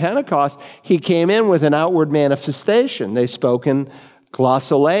church on Pentecost, he came in with an outward manifestation. They spoke in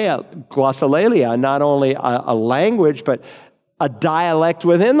Glossolalia, not only a language, but a dialect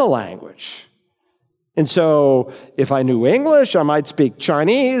within the language. And so if I knew English, I might speak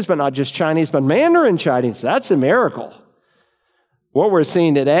Chinese, but not just Chinese, but Mandarin Chinese. That's a miracle. What we're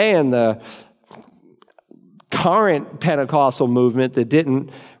seeing today in the current Pentecostal movement that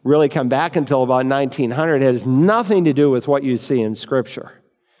didn't really come back until about 1900 has nothing to do with what you see in Scripture.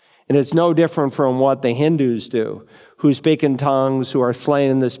 And it's no different from what the Hindus do, who speak in tongues, who are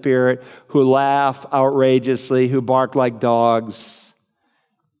slain in the Spirit, who laugh outrageously, who bark like dogs.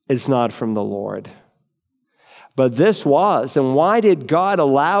 It's not from the Lord. But this was, and why did God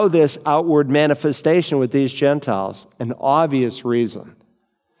allow this outward manifestation with these Gentiles? An obvious reason.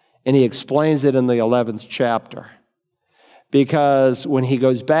 And he explains it in the 11th chapter. Because when he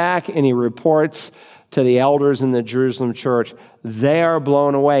goes back and he reports to the elders in the Jerusalem church, they are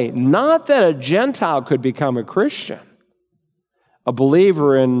blown away. Not that a Gentile could become a Christian, a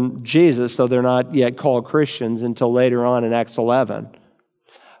believer in Jesus, though they're not yet called Christians until later on in Acts 11.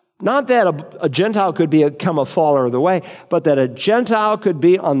 Not that a Gentile could become a follower of the way, but that a Gentile could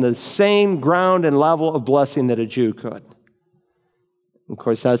be on the same ground and level of blessing that a Jew could. Of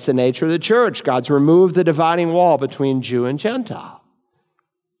course, that's the nature of the church. God's removed the dividing wall between Jew and Gentile.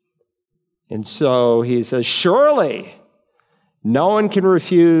 And so he says, surely no one can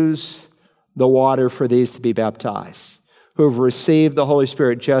refuse the water for these to be baptized, who have received the Holy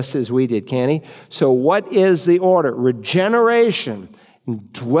Spirit just as we did, can he? So what is the order? Regeneration,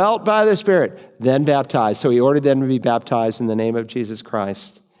 dwelt by the Spirit, then baptized. So he ordered them to be baptized in the name of Jesus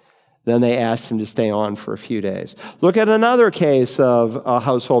Christ. Then they asked him to stay on for a few days. Look at another case of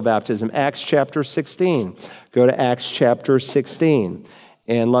household baptism, Acts chapter 16. Go to Acts chapter 16,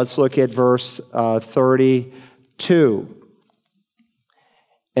 and let's look at verse 32.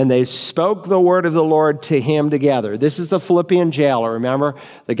 And they spoke the word of the Lord to him together. This is the Philippian jailer, remember?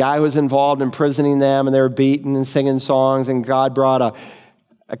 The guy who was involved in imprisoning them, and they were beaten and singing songs, and God brought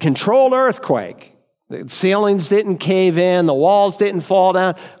a controlled earthquake. The ceilings didn't cave in, the walls didn't fall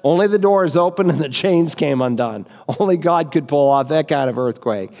down, only the doors opened and the chains came undone. Only God could pull off that kind of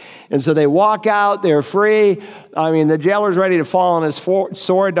earthquake. And so they walk out, they're free. I mean, the jailer's ready to fall on his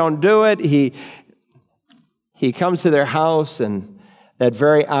sword, don't do it. He comes to their house, and that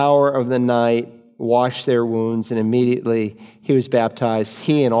very hour of the night washed their wounds, and immediately he was baptized,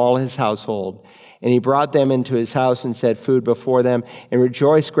 he and all his household. And he brought them into his house and set food before them and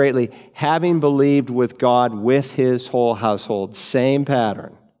rejoiced greatly, having believed with God with his whole household. Same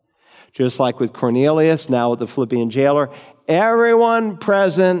pattern. Just like with Cornelius, now with the Philippian jailer, everyone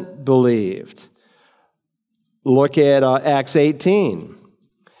present believed. Look at Acts 18.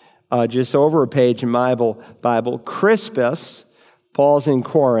 Just over a page in my Bible. Crispus, Paul's in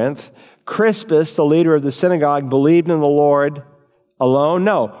Corinth. Crispus, the leader of the synagogue, believed in the Lord alone?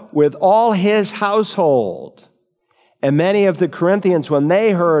 No, with all his household. And many of the Corinthians, when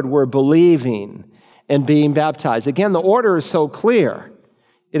they heard, were believing and being baptized. Again, the order is so clear.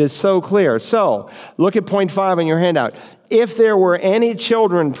 It is so clear. So, look at point 5 on your handout. If there were any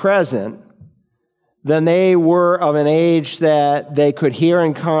children present, then they were of an age that they could hear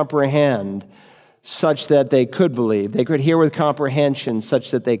and comprehend, such that they could believe. They could hear with comprehension,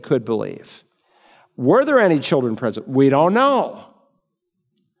 such that they could believe. Were there any children present? We don't know.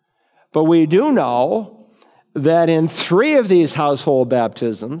 But we do know that in 3 of these household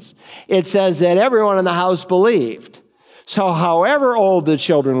baptisms, it says that everyone in the house believed. So however old the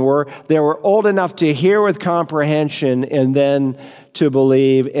children were, they were old enough to hear with comprehension and then to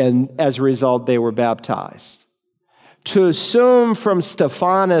believe, and as a result, they were baptized. To assume from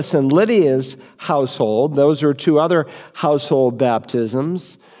Stephanus and Lydia's household, those are 2 other household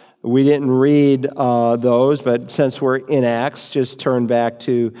baptisms. We didn't read those, but since we're in Acts, just turn back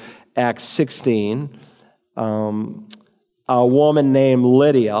to Acts 16. A woman named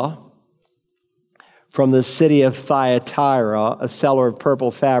Lydia from the city of Thyatira, a seller of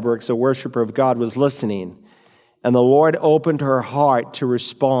purple fabrics, a worshiper of God, was listening. And the Lord opened her heart to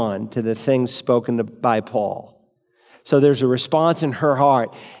respond to the things spoken by Paul. So there's a response in her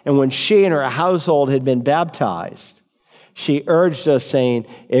heart. And when she and her household had been baptized, she urged us, saying,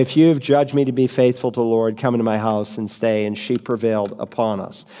 if you've judged me to be faithful to the Lord, come into my house and stay. And she prevailed upon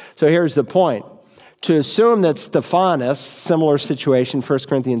us. So here's the point. To assume that Stephanus, similar situation, 1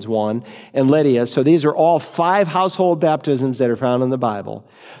 Corinthians 1, and Lydia, so these are all 5 household baptisms that are found in the Bible,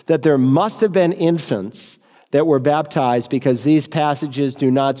 that there must have been infants that were baptized, because these passages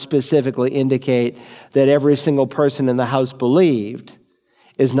do not specifically indicate that every single person in the house believed.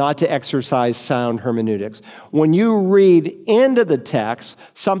 is not to exercise sound hermeneutics. When you read into the text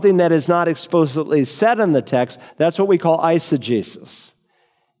something that is not explicitly said in the text, that's what we call eisegesis.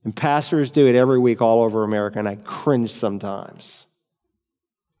 And pastors do it every week all over America, and I cringe sometimes.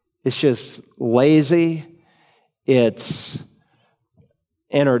 It's just lazy. It's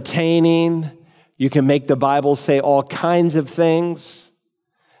entertaining. You can make the Bible say all kinds of things.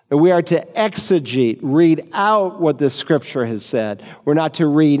 But we are to exegete, read out what the Scripture has said. We're not to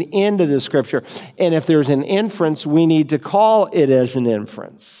read into the Scripture. And if there's an inference, we need to call it as an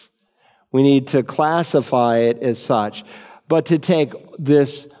inference. We need to classify it as such. But to take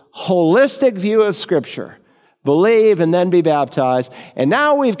this holistic view of Scripture, believe and then be baptized, and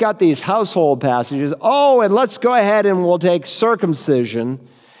now we've got these household passages. Oh, and let's go ahead and we'll take circumcision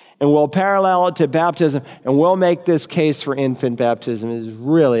and we'll parallel it to baptism, and we'll make this case for infant baptism is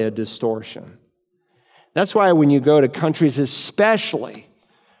really a distortion. That's why when you go to countries, especially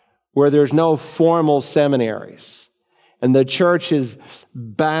where there's no formal seminaries, and the church is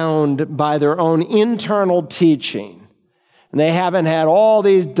bound by their own internal teaching, and they haven't had all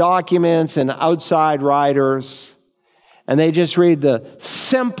these documents and outside writers, and they just read the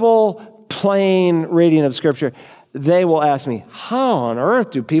simple, plain reading of Scripture, they will ask me, how on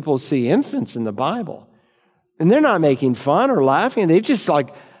earth do people see infants in the Bible? And they're not making fun or laughing. They just like,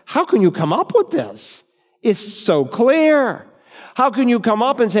 how can you come up with this? It's so clear. How can you come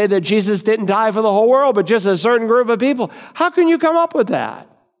up and say that Jesus didn't die for the whole world, but just a certain group of people? How can you come up with that?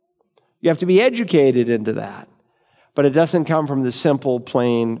 You have to be educated into that. But it doesn't come from the simple,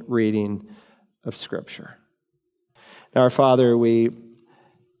 plain reading of Scripture. Now, our Father, we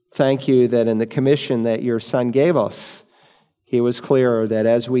thank you that in the commission that your Son gave us, he was clear that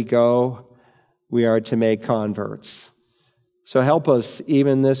as we go, we are to make converts. So help us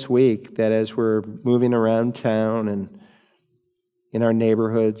even this week that as we're moving around town and in our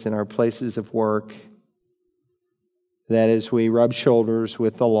neighborhoods and our places of work, that as we rub shoulders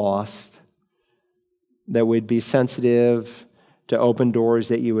with the lost, that we'd be sensitive to open doors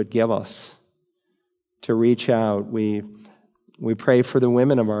that you would give us to reach out. We pray for the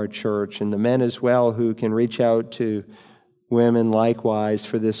women of our church and the men as well who can reach out to women likewise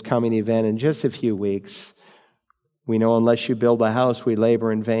for this coming event in just a few weeks. We know unless you build a house, we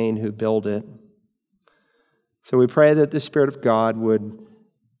labor in vain who build it. So we pray that the Spirit of God would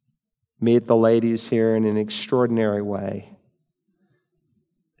meet the ladies here in an extraordinary way,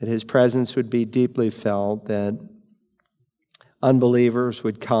 that his presence would be deeply felt, that unbelievers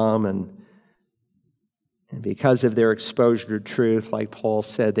would come and because of their exposure to truth, like Paul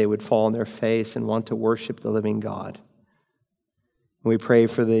said, they would fall on their face and want to worship the living God. We pray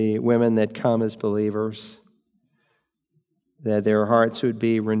for the women that come as believers, that their hearts would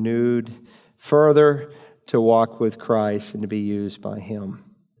be renewed further to walk with Christ and to be used by him.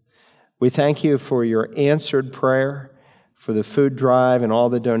 We thank you for your answered prayer, for the food drive and all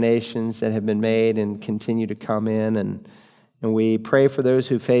the donations that have been made and continue to come in. And we pray for those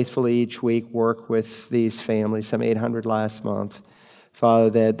who faithfully each week work with these families, some 800 last month. Father,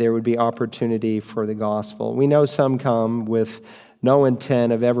 that there would be opportunity for the gospel. We know some come with no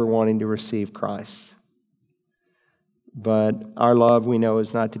intent of ever wanting to receive Christ. But our love, we know,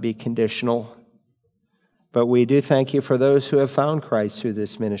 is not to be conditional. But we do thank you for those who have found Christ through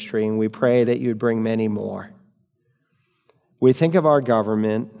this ministry, and we pray that you'd bring many more. We think of our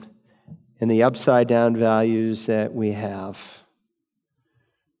government and the upside-down values that we have.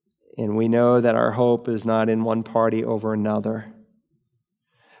 And we know that our hope is not in one party over another.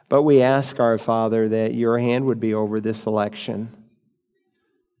 But we ask our Father that your hand would be over this election,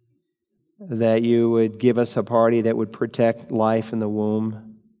 that you would give us a party that would protect life in the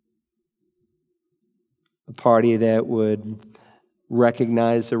womb, a party that would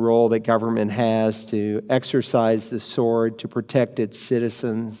recognize the role that government has to exercise the sword to protect its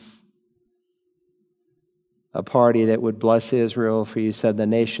citizens, a party that would bless Israel, for you said the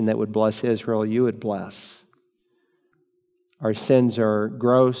nation that would bless Israel, you would bless. Our sins are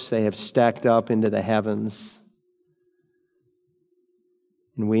gross. They have stacked up into the heavens.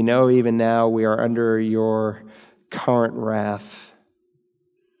 And we know even now we are under your current wrath.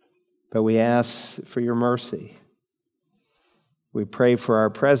 But we ask for your mercy. We pray for our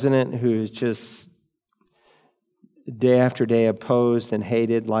president who is just day after day opposed and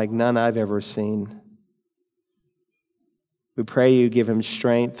hated like none I've ever seen. We pray you give him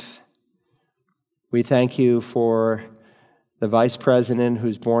strength. We thank you for the vice president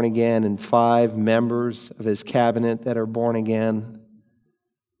who's born again and 5 members of his cabinet that are born again.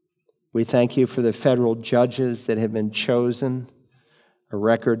 We thank you for the federal judges that have been chosen, a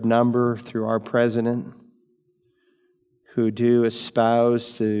record number through our president, who do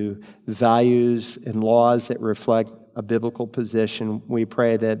espouse to values and laws that reflect a biblical position. We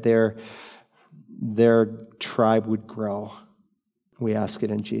pray that their tribe would grow. We ask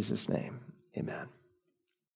it in Jesus' name. Amen.